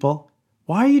ask people,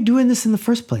 why are you doing this in the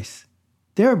first place?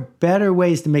 There are better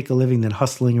ways to make a living than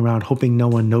hustling around hoping no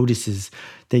one notices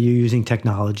that you're using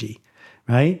technology,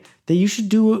 right? That you should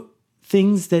do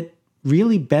things that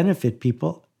really benefit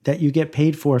people that you get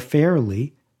paid for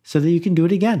fairly so that you can do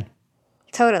it again.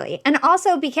 Totally. And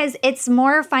also because it's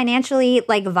more financially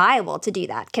like viable to do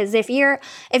that. Because if you're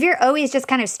always just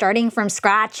kind of starting from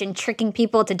scratch and tricking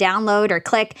people to download or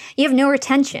click, you have no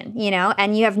retention,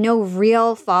 and you have no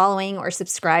real following or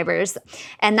subscribers.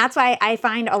 And that's why I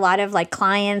find a lot of like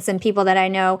clients and people that I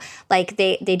know, like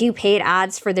they do paid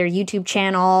ads for their YouTube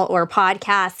channel or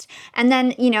podcast. And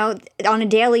then, on a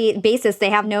daily basis, they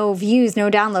have no views, no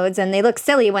downloads, and they look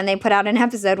silly when they put out an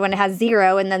episode when it has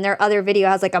 0 and then their other video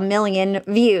has like 1 million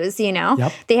views.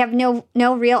 Yep. They have no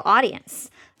real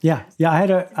audience. Yeah.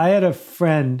 I had a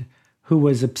friend who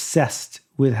was obsessed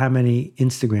with how many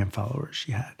Instagram followers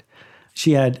she had.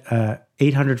 She had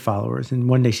 800 followers, and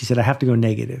one day she said, I have to go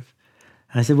negative.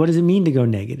 And I said, what does it mean to go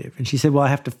negative? And she said, well, I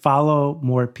have to follow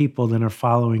more people than are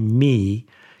following me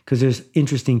because there's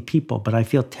interesting people, but I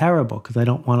feel terrible because I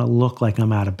don't want to look like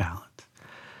I'm out of balance.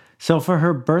 So for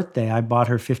her birthday, I bought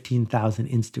her 15,000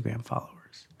 Instagram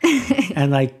followers.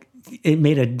 And like, it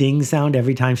made a ding sound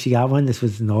every time she got one. This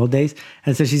was in the old days.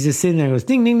 And so she's just sitting there and goes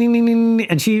ding, ding, ding, ding, ding.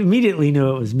 And she immediately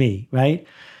knew it was me, right?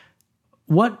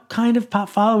 What kind of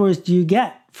followers do you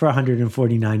get for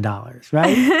 $149,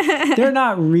 right? They're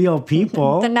not real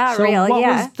people. They're not so real, what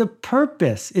yeah. was the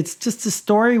purpose? It's just a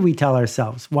story we tell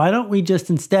ourselves. Why don't we just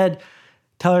instead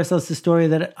tell ourselves the story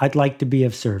that I'd like to be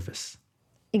of service?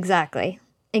 Exactly.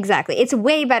 It's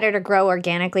way better to grow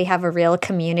organically, have a real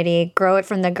community, grow it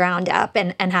from the ground up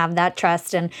and have that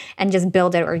trust and just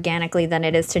build it organically than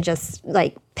it is to just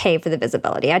like pay for the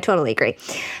visibility. I totally agree.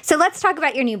 So let's talk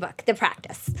about your new book, The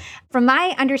Practice. From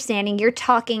my understanding, you're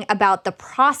talking about the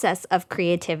process of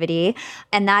creativity,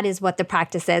 and that is what The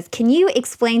Practice is. Can you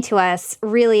explain to us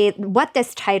really what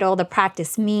this title, The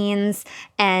Practice, means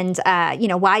and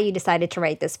why you decided to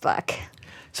write this book?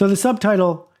 So the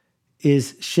subtitle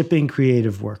is Shipping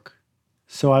Creative Work.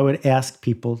 So I would ask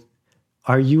people,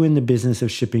 are you in the business of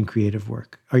shipping creative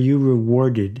work? Are you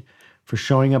rewarded for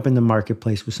showing up in the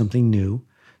marketplace with something new,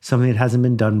 something that hasn't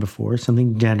been done before,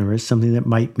 something generous, something that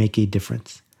might make a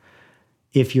difference?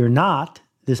 If you're not,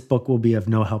 this book will be of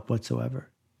no help whatsoever.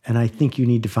 And I think you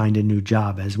need to find a new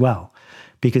job as well.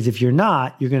 Because if you're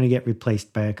not, you're going to get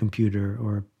replaced by a computer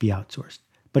or be outsourced.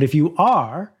 But if you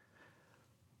are,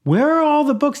 where are all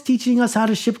the books teaching us how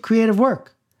to ship creative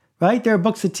work, right? There are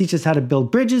books that teach us how to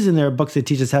build bridges, and there are books that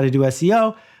teach us how to do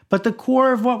SEO. But the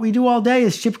core of what we do all day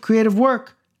is ship creative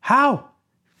work. How?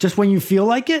 Just when you feel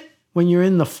like it? When you're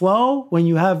in the flow? When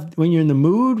you're in the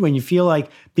mood? When you feel like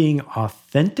being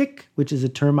authentic, which is a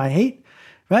term I hate,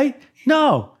 right?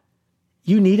 No.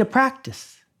 You need a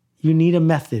practice. You need a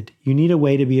method. You need a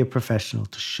way to be a professional,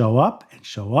 to show up and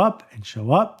show up and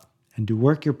show up and do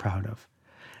work you're proud of.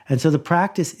 And so the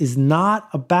practice is not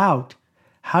about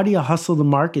how do you hustle the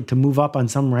market to move up on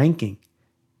some ranking.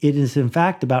 It is, in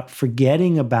fact, about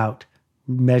forgetting about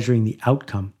measuring the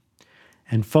outcome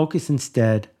and focus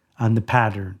instead on the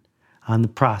pattern, on the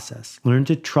process. Learn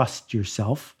to trust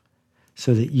yourself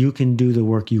so that you can do the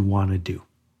work you want to do.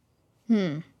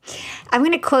 I'm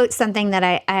going to quote something that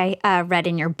I read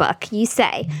in your book. You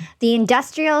say, the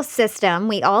industrial system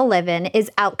we all live in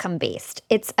is outcome-based.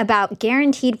 It's about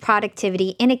guaranteed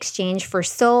productivity in exchange for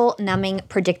soul-numbing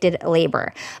predicted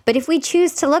labor. But if we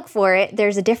choose to look for it,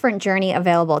 there's a different journey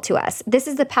available to us. This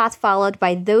is the path followed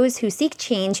by those who seek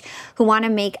change, who want to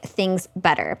make things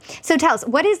better. So tell us,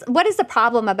 what is the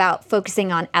problem about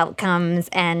focusing on outcomes,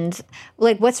 and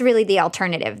like what's really the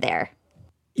alternative there?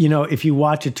 If you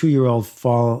watch a 2-year-old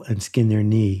fall and skin their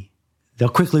knee, they'll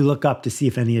quickly look up to see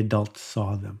if any adults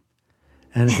saw them.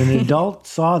 And if an adult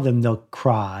saw them, they'll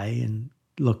cry and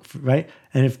look, right?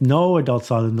 And if no adult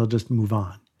saw them, they'll just move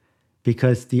on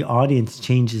because the audience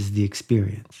changes the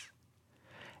experience.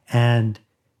 And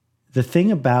the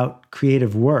thing about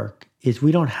creative work is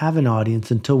we don't have an audience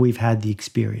until we've had the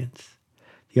experience.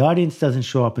 The audience doesn't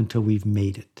show up until we've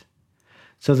made it.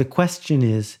 So the question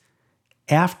is,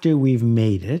 after we've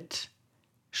made it,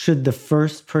 should the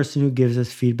first person who gives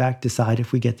us feedback decide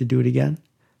if we get to do it again?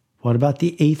 What about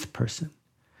the 8th person?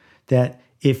 That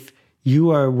if you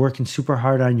are working super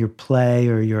hard on your play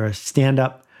or you're a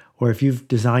stand-up, or if you've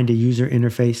designed a user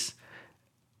interface,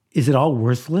 is it all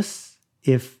worthless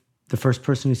if the first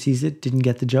person who sees it didn't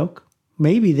get the joke?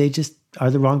 Maybe they just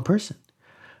are the wrong person.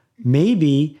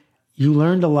 Maybe you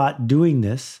learned a lot doing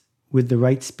this with the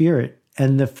right spirit,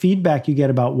 and the feedback you get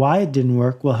about why it didn't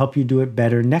work will help you do it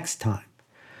better next time.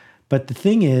 But the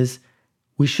thing is,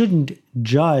 we shouldn't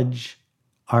judge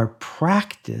our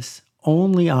practice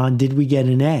only on did we get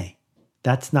an A.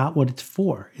 That's not what it's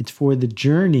for. It's for the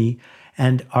journey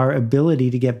and our ability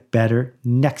to get better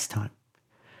next time.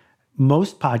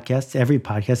 Most podcasts, every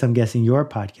podcast, I'm guessing your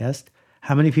podcast,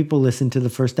 how many people listen to the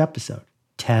first episode?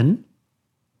 10?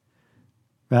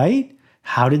 right?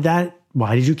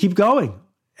 Why did you keep going?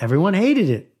 Everyone hated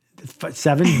it.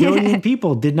 7 billion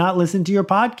people did not listen to your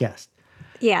podcast.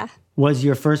 Yeah. Was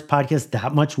your first podcast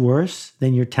that much worse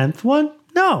than your 10th one?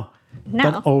 No.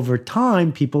 But over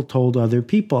time, people told other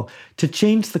people. To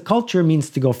change the culture means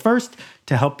to go first,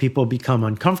 to help people become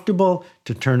uncomfortable,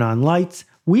 to turn on lights.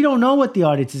 We don't know what the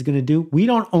audience is going to do. We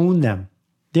don't own them.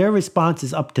 Their response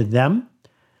is up to them.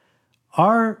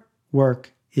 Our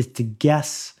work is to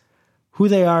guess who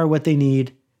they are, what they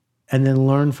need, and then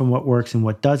learn from what works and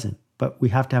what doesn't. But we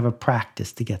have to have a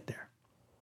practice to get there.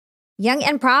 Young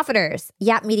and Profiters.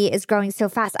 Yap Media is growing so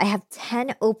fast. I have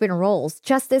 10 open roles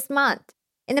just this month.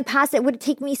 In the past, it would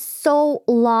take me so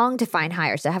long to find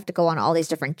hires. I have to go on all these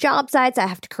different job sites. I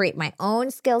have to create my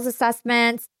own skills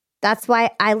assessments. That's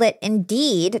why I let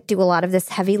Indeed do a lot of this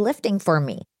heavy lifting for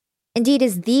me. Indeed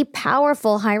is the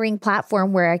powerful hiring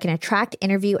platform where I can attract,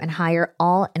 interview, and hire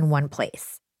all in one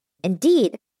place.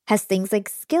 Indeed has things like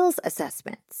skills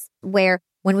assessments, where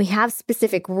when we have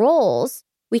specific roles,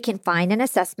 we can find an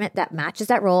assessment that matches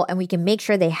that role and we can make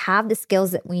sure they have the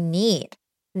skills that we need.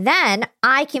 Then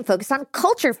I can focus on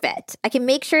culture fit. I can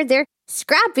make sure they're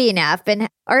scrappy enough and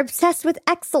are obsessed with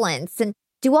excellence and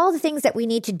do all the things that we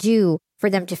need to do for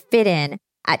them to fit in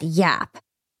at Yap.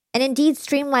 And Indeed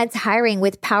streamlines hiring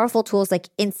with powerful tools like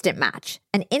Instant Match.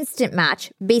 An Instant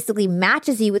Match basically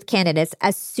matches you with candidates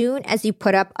as soon as you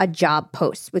put up a job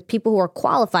post with people who are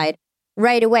qualified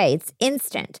right away. It's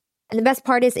instant. And the best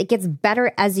part is it gets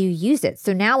better as you use it.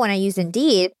 So now when I use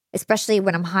Indeed, especially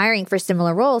when I'm hiring for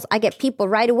similar roles, I get people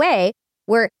right away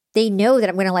where they know that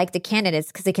I'm going to like the candidates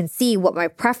because they can see what my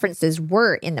preferences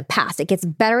were in the past. It gets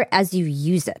better as you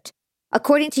use it.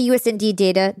 According to US Indeed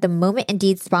data, the moment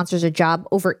Indeed sponsors a job,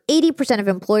 over 80% of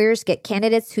employers get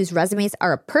candidates whose resumes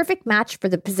are a perfect match for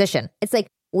the position. It's like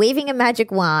waving a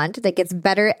magic wand that gets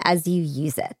better as you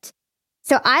use it.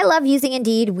 So I love using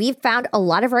Indeed. We've found a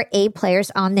lot of our A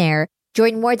players on there.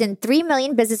 Join more than 3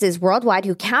 million businesses worldwide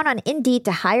who count on Indeed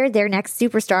to hire their next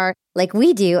superstar like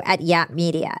we do at Yap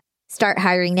Media. Start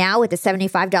hiring now with a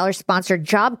 $75 sponsored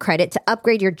job credit to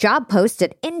upgrade your job post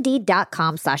at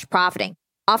Indeed.com/profiting.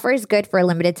 Offer is good for a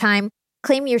limited time.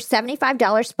 Claim your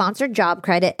 $75 sponsored job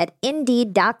credit at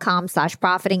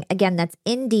Indeed.com/profiting. Again, that's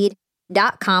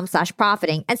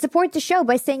Indeed.com/profiting. And support the show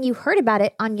by saying you heard about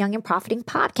it on Young and Profiting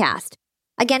Podcast.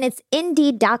 Again, it's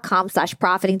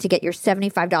Indeed.com/profiting to get your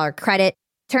 $75 credit.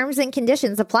 Terms and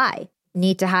conditions apply.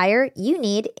 Need to hire? You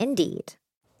need Indeed.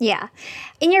 Yeah.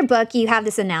 In your book, you have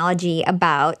this analogy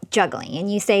about juggling,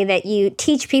 and you say that you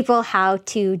teach people how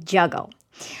to juggle.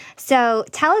 So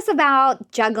tell us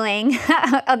about juggling.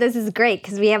 Oh, this is great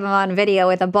because we have him on video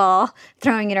with a ball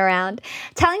throwing it around.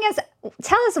 Tell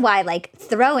us why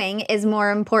throwing is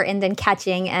more important than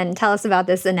catching, and tell us about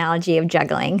this analogy of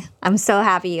juggling. I'm so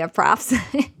happy you have props.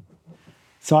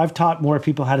 So I've taught more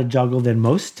people how to juggle than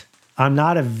most. I'm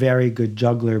not a very good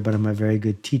juggler, but I'm a very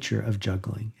good teacher of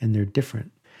juggling, and they're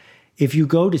different. If you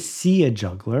go to see a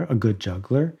juggler, a good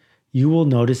juggler, you will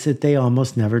notice that they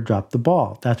almost never drop the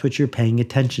ball. That's what you're paying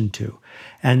attention to.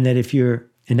 And that if you're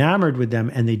enamored with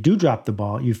them and they do drop the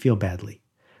ball, you feel badly.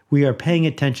 We are paying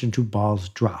attention to balls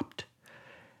dropped.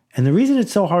 And the reason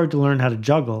it's so hard to learn how to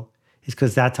juggle is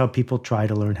because that's how people try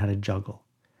to learn how to juggle.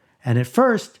 And at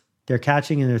first, they're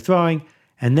catching and they're throwing,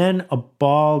 and then a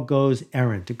ball goes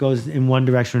errant. It goes in one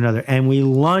direction or another, and we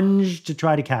lunge to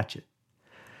try to catch it.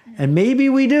 And maybe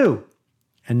we do.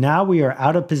 And now we are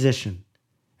out of position.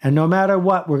 And no matter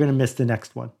what, we're going to miss the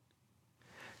next one.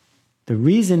 The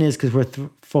reason is because we're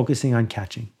focusing on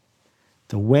catching.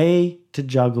 The way to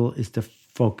juggle is to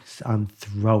focus on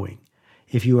throwing.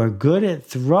 If you are good at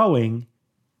throwing,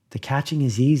 the catching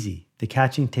is easy. The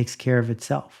catching takes care of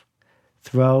itself.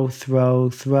 Throw, throw,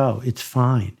 throw. It's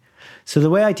fine. So the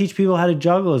way I teach people how to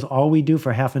juggle is all we do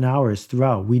for half an hour is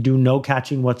throw. We do no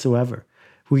catching whatsoever.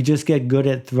 We just get good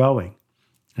at throwing.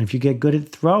 And if you get good at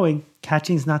throwing,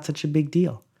 catching is not such a big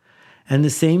deal. And the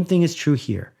same thing is true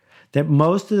here, that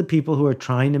most of the people who are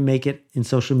trying to make it in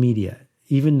social media,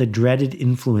 even the dreaded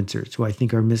influencers, who I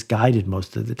think are misguided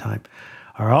most of the time,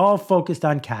 are all focused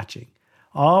on catching,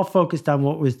 all focused on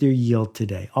what was their yield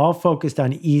today, all focused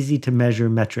on easy to measure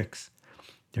metrics.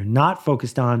 They're not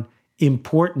focused on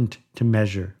important to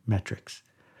measure metrics.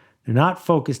 They're not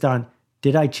focused on,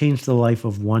 did I change the life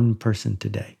of one person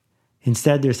today?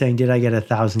 Instead, they're saying, did I get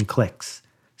 1,000 clicks?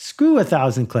 Screw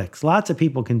 1,000 clicks. Lots of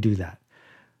people can do that.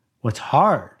 What's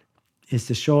hard is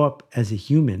to show up as a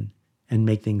human and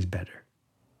make things better.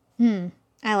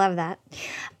 I love that.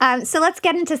 So let's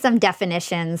get into some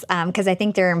definitions because I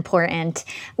think they're important.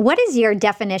 What is your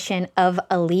definition of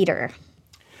a leader?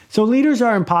 So leaders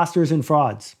are imposters and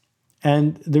frauds.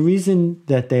 And the reason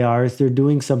that they are is they're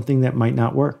doing something that might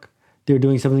not work. They're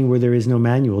doing something where there is no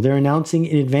manual. They're announcing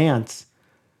in advance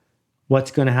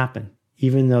what's going to happen,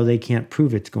 even though they can't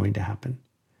prove it's going to happen.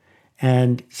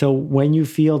 And so when you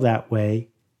feel that way,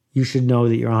 you should know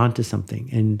that you're onto something.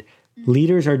 And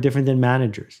leaders are different than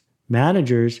managers.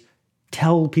 Managers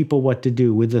tell people what to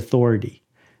do with authority.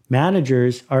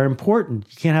 Managers are important.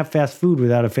 You can't have fast food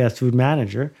without a fast food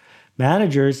manager.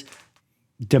 Managers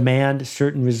demand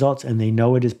certain results and they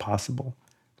know it is possible.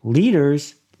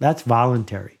 Leaders, that's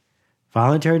voluntary.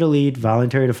 Voluntary to lead,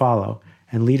 voluntary to follow.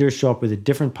 And leaders show up with a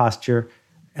different posture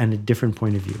and a different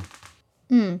point of view.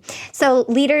 So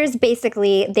leaders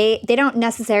basically, they don't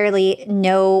necessarily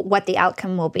know what the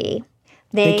outcome will be.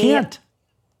 They can't.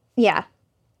 Yeah.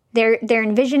 They're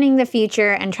envisioning the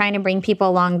future and trying to bring people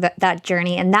along that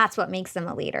journey, and that's what makes them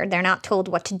a leader. They're not told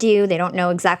what to do. They don't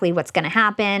know exactly what's going to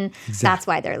happen. Exactly. That's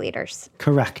why they're leaders.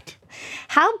 Correct.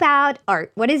 How about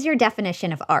art? What is your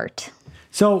definition of art?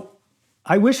 So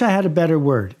I wish I had a better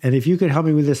word, and if you could help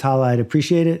me with this, Hala, I'd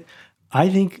appreciate it. I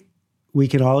think we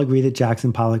can all agree that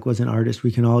Jackson Pollock was an artist.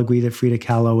 We can all agree that Frida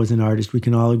Kahlo was an artist. We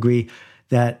can all agree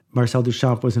that Marcel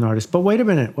Duchamp was an artist. But wait a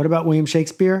minute, what about William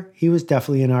Shakespeare? He was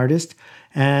definitely an artist.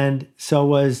 And so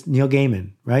was Neil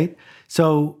Gaiman, right?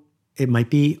 So it might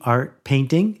be art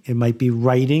painting, it might be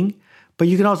writing, but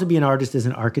you can also be an artist as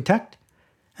an architect.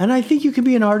 And I think you can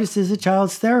be an artist as a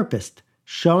child's therapist,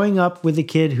 showing up with a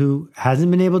kid who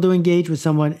hasn't been able to engage with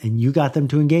someone and you got them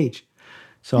to engage.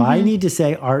 So I need to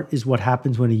say art is what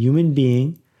happens when a human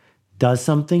being does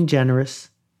something generous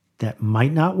that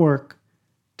might not work,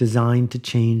 designed to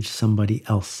change somebody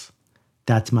else.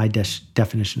 That's my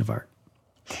definition of art.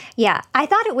 Yeah, I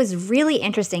thought it was really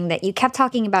interesting that you kept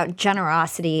talking about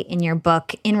generosity in your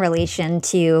book in relation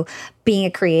to being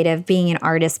a creative, being an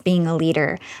artist, being a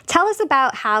leader. Tell us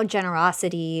about how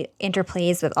generosity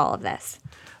interplays with all of this.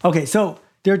 Okay, so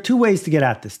there are two ways to get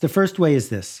at this. The first way is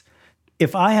this.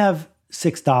 If I have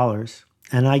 $6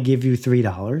 and I give you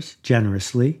 $3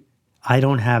 generously, I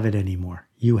don't have it anymore.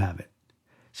 You have it.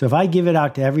 So if I give it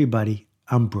out to everybody,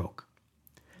 I'm broke.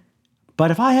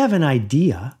 But if I have an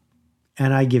idea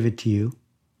and I give it to you,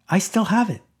 I still have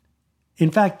it.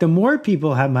 In fact, the more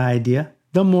people have my idea,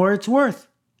 the more it's worth.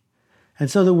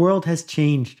 And so the world has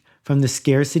changed from the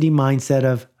scarcity mindset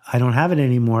of I don't have it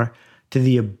anymore to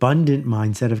the abundant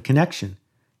mindset of connection.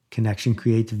 Connection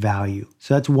creates value.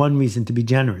 So that's one reason to be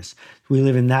generous. We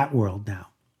live in that world now.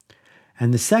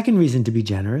 And the second reason to be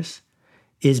generous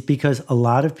is because a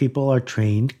lot of people are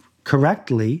trained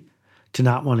correctly to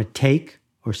not want to take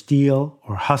or steal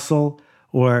or hustle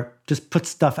or just put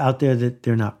stuff out there that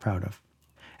they're not proud of.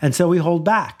 And so we hold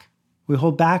back. We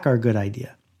hold back our good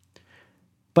idea.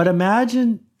 But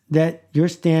imagine that you're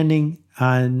standing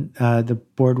on the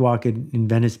boardwalk in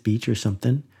Venice Beach or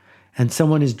something, and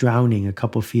someone is drowning a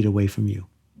couple feet away from you.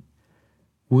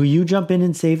 Will you jump in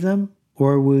and save them?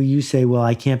 Or will you say, well,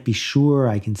 I can't be sure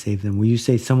I can save them? Will you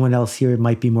say someone else here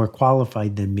might be more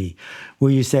qualified than me? Will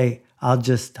you say, I'll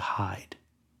just hide?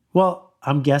 Well,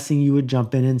 I'm guessing you would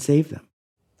jump in and save them.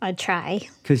 I'd try.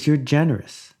 Because you're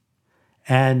generous.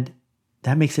 And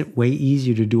that makes it way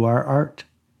easier to do our art.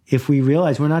 If we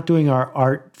realize we're not doing our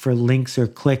art for links or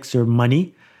clicks or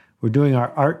money, we're doing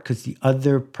our art because the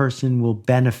other person will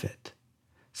benefit.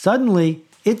 Suddenly,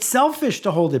 it's selfish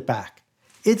to hold it back.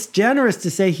 It's generous to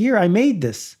say, here, I made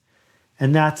this.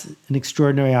 And that's an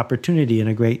extraordinary opportunity and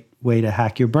a great way to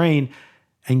hack your brain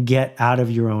and get out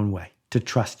of your own way, to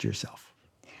trust yourself.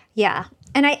 Yeah.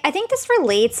 And I think this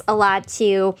relates a lot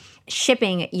to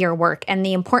shipping your work and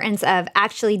the importance of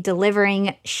actually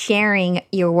delivering, sharing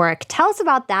your work. Tell us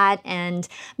about that and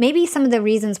maybe some of the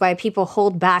reasons why people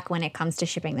hold back when it comes to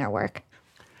shipping their work.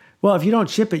 Well, if you don't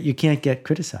ship it, you can't get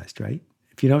criticized, right?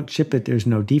 If you don't ship it, there's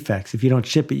no defects. If you don't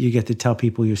ship it, you get to tell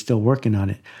people you're still working on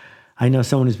it. I know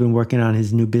someone who's been working on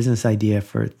his new business idea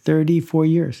for 34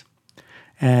 years.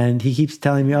 And he keeps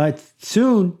telling me, it's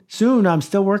soon, I'm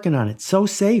still working on it. So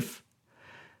safe.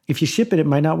 If you ship it, it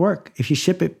might not work. If you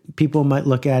ship it, people might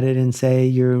look at it and say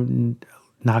you're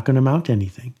not going to amount to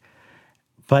anything.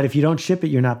 But if you don't ship it,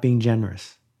 you're not being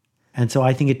generous. And so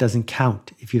I think it doesn't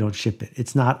count if you don't ship it.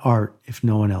 It's not art if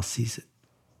no one else sees it.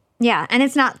 Yeah, and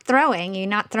it's not throwing. You're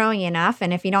not throwing enough.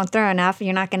 And if you don't throw enough,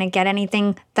 you're not going to get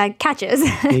anything that catches.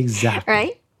 Exactly.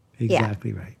 Right?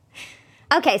 Exactly right.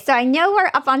 Okay, so I know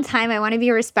we're up on time. I want to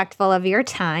be respectful of your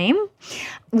time.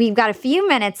 We've got a few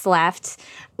minutes left.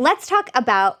 Let's talk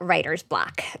about writer's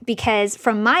block, because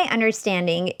from my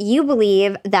understanding, you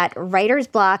believe that writer's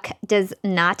block does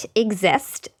not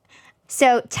exist.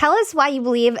 So tell us why you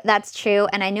believe that's true.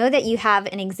 And I know that you have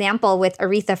an example with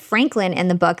Aretha Franklin in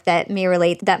the book that may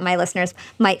relate, that my listeners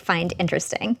might find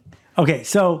interesting. Okay,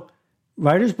 so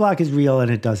writer's block is real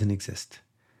and it doesn't exist.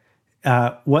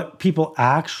 What people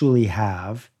actually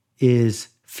have is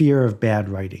fear of bad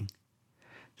writing.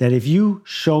 That if you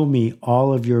show me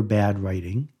all of your bad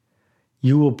writing,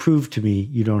 you will prove to me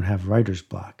you don't have writer's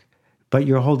block. But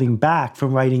you're holding back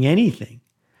from writing anything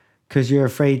because you're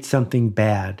afraid something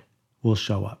bad will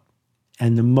show up.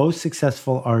 And the most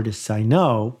successful artists I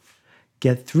know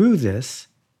get through this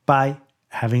by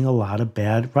having a lot of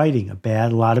bad writing, a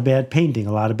lot of bad painting,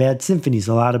 a lot of bad symphonies,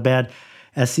 a lot of bad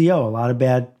SEO, a lot of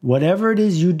bad whatever it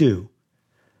is you do.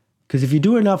 Because if you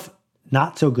do enough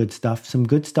not so good stuff, some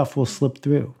good stuff will slip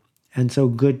through. And so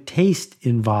good taste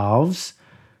involves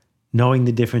knowing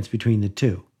the difference between the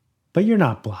two. But you're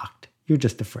not blocked. You're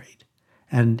just afraid.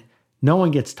 And no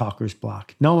one gets talker's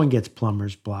block. No one gets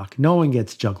plumber's block. No one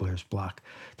gets juggler's block.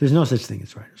 There's no such thing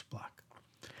as writer's block.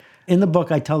 In the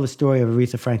book, I tell the story of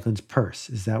Aretha Franklin's purse.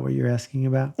 Is that what you're asking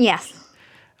about? Yes.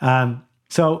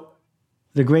 So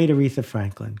the great Aretha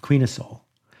Franklin, Queen of Soul,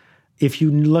 if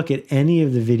you look at any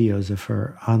of the videos of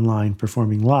her online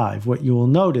performing live, what you will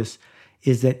notice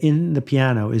is that in the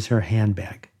piano is her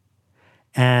handbag.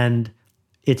 And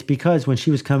it's because when she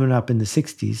was coming up in the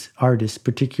 60s, artists,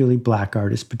 particularly black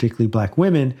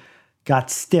women,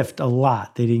 got stiffed a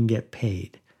lot. They didn't get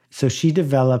paid. So she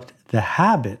developed the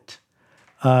habit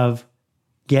of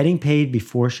getting paid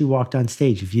before she walked on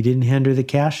stage. If you didn't hand her the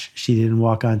cash, she didn't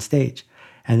walk on stage.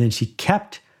 And then she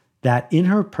kept that in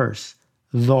her purse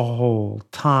the whole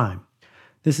time.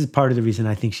 This is part of the reason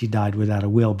I think she died without a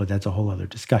will, but that's a whole other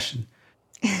discussion.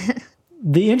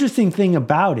 The interesting thing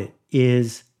about it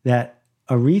is that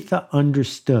Aretha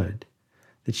understood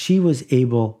that she was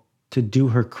able to do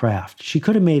her craft. She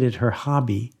could have made it her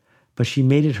hobby, but she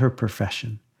made it her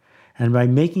profession. And by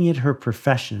making it her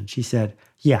profession, she said,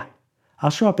 yeah, I'll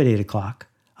show up at 8 o'clock.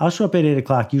 I'll show up at 8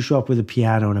 o'clock. You show up with a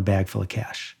piano and a bag full of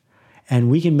cash. And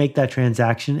we can make that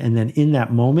transaction. And then in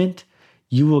that moment,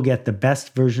 you will get the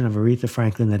best version of Aretha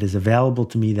Franklin that is available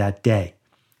to me that day.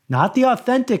 Not the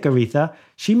authentic Aretha.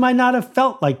 She might not have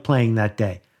felt like playing that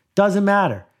day. Doesn't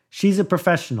matter. She's a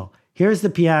professional. Here's the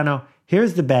piano.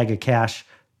 Here's the bag of cash.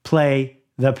 Play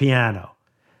the piano.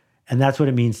 And that's what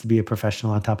it means to be a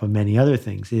professional on top of many other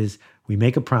things, is we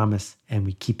make a promise and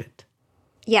we keep it.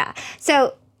 Yeah.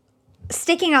 So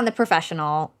sticking on the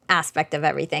professional aspect of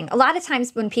everything, a lot of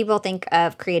times when people think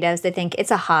of creatives, they think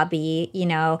it's a hobby. You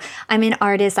know, I'm an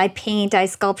artist, I paint, I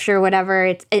sculpture,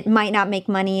 whatever. It might not make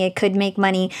money. It could make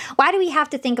money. Why do we have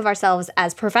to think of ourselves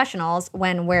as professionals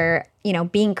when we're,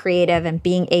 being creative and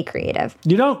being a creative?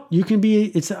 You don't. You can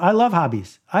be, I love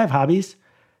hobbies. I have hobbies.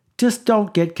 Just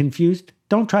don't get confused.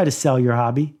 Don't try to sell your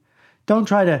hobby. Don't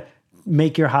try to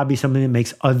make your hobby something that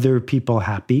makes other people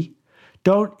happy.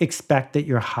 Don't expect that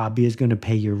your hobby is going to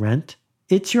pay your rent.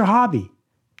 It's your hobby.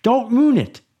 Don't ruin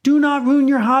it. Do not ruin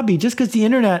your hobby. Just because the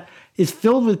internet is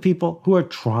filled with people who are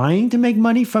trying to make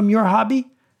money from your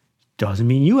hobby doesn't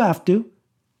mean you have to.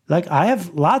 Like, I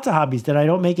have lots of hobbies that I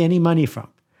don't make any money from.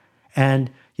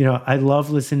 And, I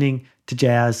love listening to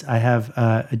jazz. I have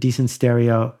a decent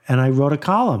stereo, and I wrote a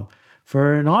column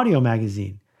for an audio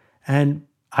magazine. And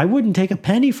I wouldn't take a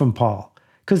penny from Paul,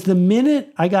 because the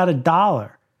minute I got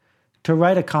 $1 to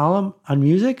write a column on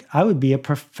music, I would be a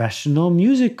professional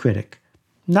music critic.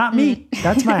 Not me.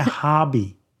 That's my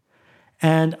hobby.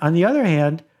 And on the other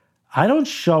hand, I don't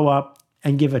show up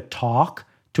and give a talk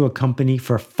to a company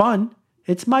for fun.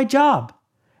 It's my job.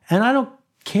 And I don't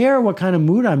care what kind of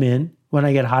mood I'm in when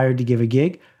I get hired to give a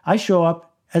gig. I show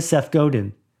up as Seth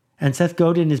Godin. And Seth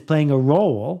Godin is playing a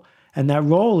role, and that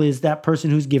role is that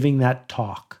person who's giving that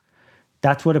talk.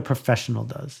 That's what a professional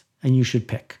does, and you should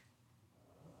pick.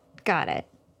 Got it.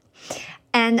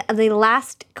 And the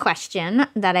last question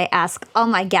that I ask all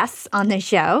my guests on the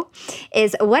show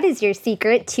is, what is your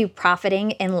secret to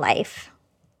profiting in life?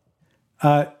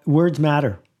 Words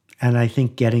matter. And I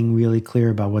think getting really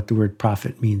clear about what the word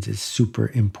profit means is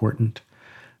super important.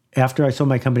 After I sold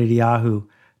my company to Yahoo,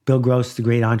 Bill Gross, the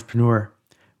great entrepreneur,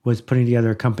 was putting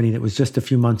together a company that was just a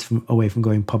few months away from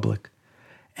going public.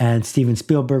 And Steven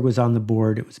Spielberg was on the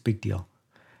board. It was a big deal.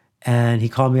 And he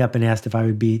called me up and asked if I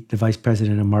would be the vice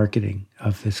president of marketing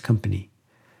of this company.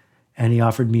 And he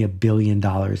offered me $1 billion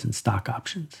in stock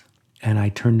options. And I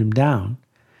turned him down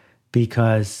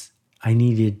because I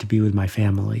needed to be with my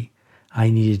family. I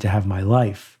needed to have my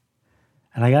life.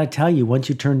 And I got to tell you, once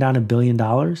you turn down $1 billion,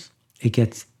 it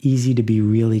gets easy to be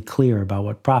really clear about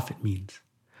what profit means.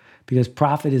 Because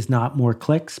profit is not more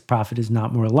clicks, profit is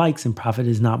not more likes, and profit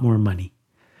is not more money.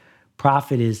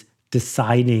 Profit is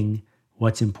deciding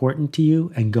what's important to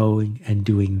you and going and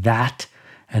doing that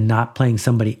and not playing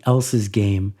somebody else's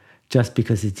game just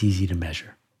because it's easy to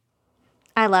measure.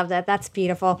 I love that. That's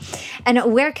beautiful. And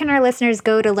where can our listeners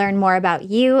go to learn more about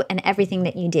you and everything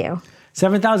that you do?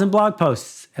 7,000 blog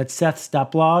posts at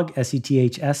seths.blog,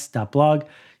 seths.blog.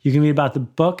 You can read about the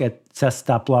book at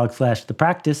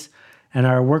seths.blog/thepractice. And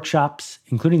our workshops,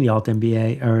 including the Alt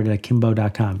MBA, are at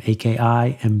akimbo.com,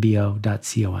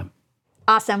 akimbo.com.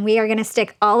 Awesome. We are going to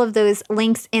stick all of those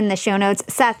links in the show notes.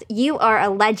 Seth, you are a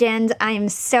legend. I am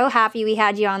so happy we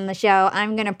had you on the show.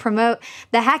 I'm going to promote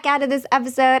the heck out of this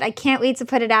episode. I can't wait to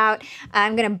put it out.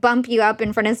 I'm going to bump you up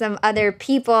in front of some other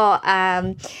people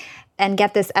and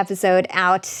get this episode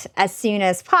out as soon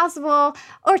as possible,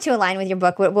 or to align with your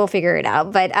book. We'll figure it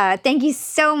out. But thank you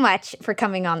so much for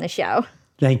coming on the show.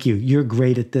 Thank you. You're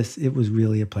great at this. It was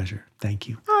really a pleasure. Thank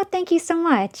you. Oh, thank you so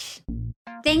much.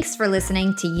 Thanks for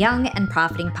listening to Young and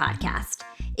Profiting Podcast.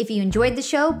 If you enjoyed the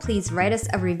show, please write us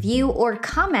a review or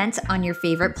comment on your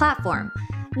favorite platform.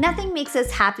 Nothing makes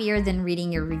us happier than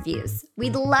reading your reviews.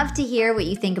 We'd love to hear what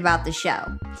you think about the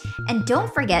show. And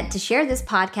don't forget to share this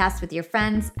podcast with your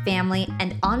friends, family,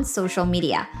 and on social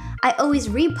media. I always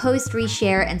repost,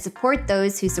 reshare, and support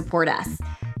those who support us.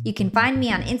 You can find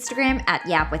me on Instagram at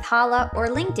Yap with Hala or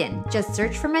LinkedIn. Just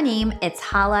search for my name. It's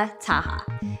Hala Taha.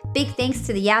 Big thanks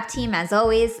to the Yap team as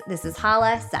always. This is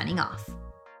Hala signing off.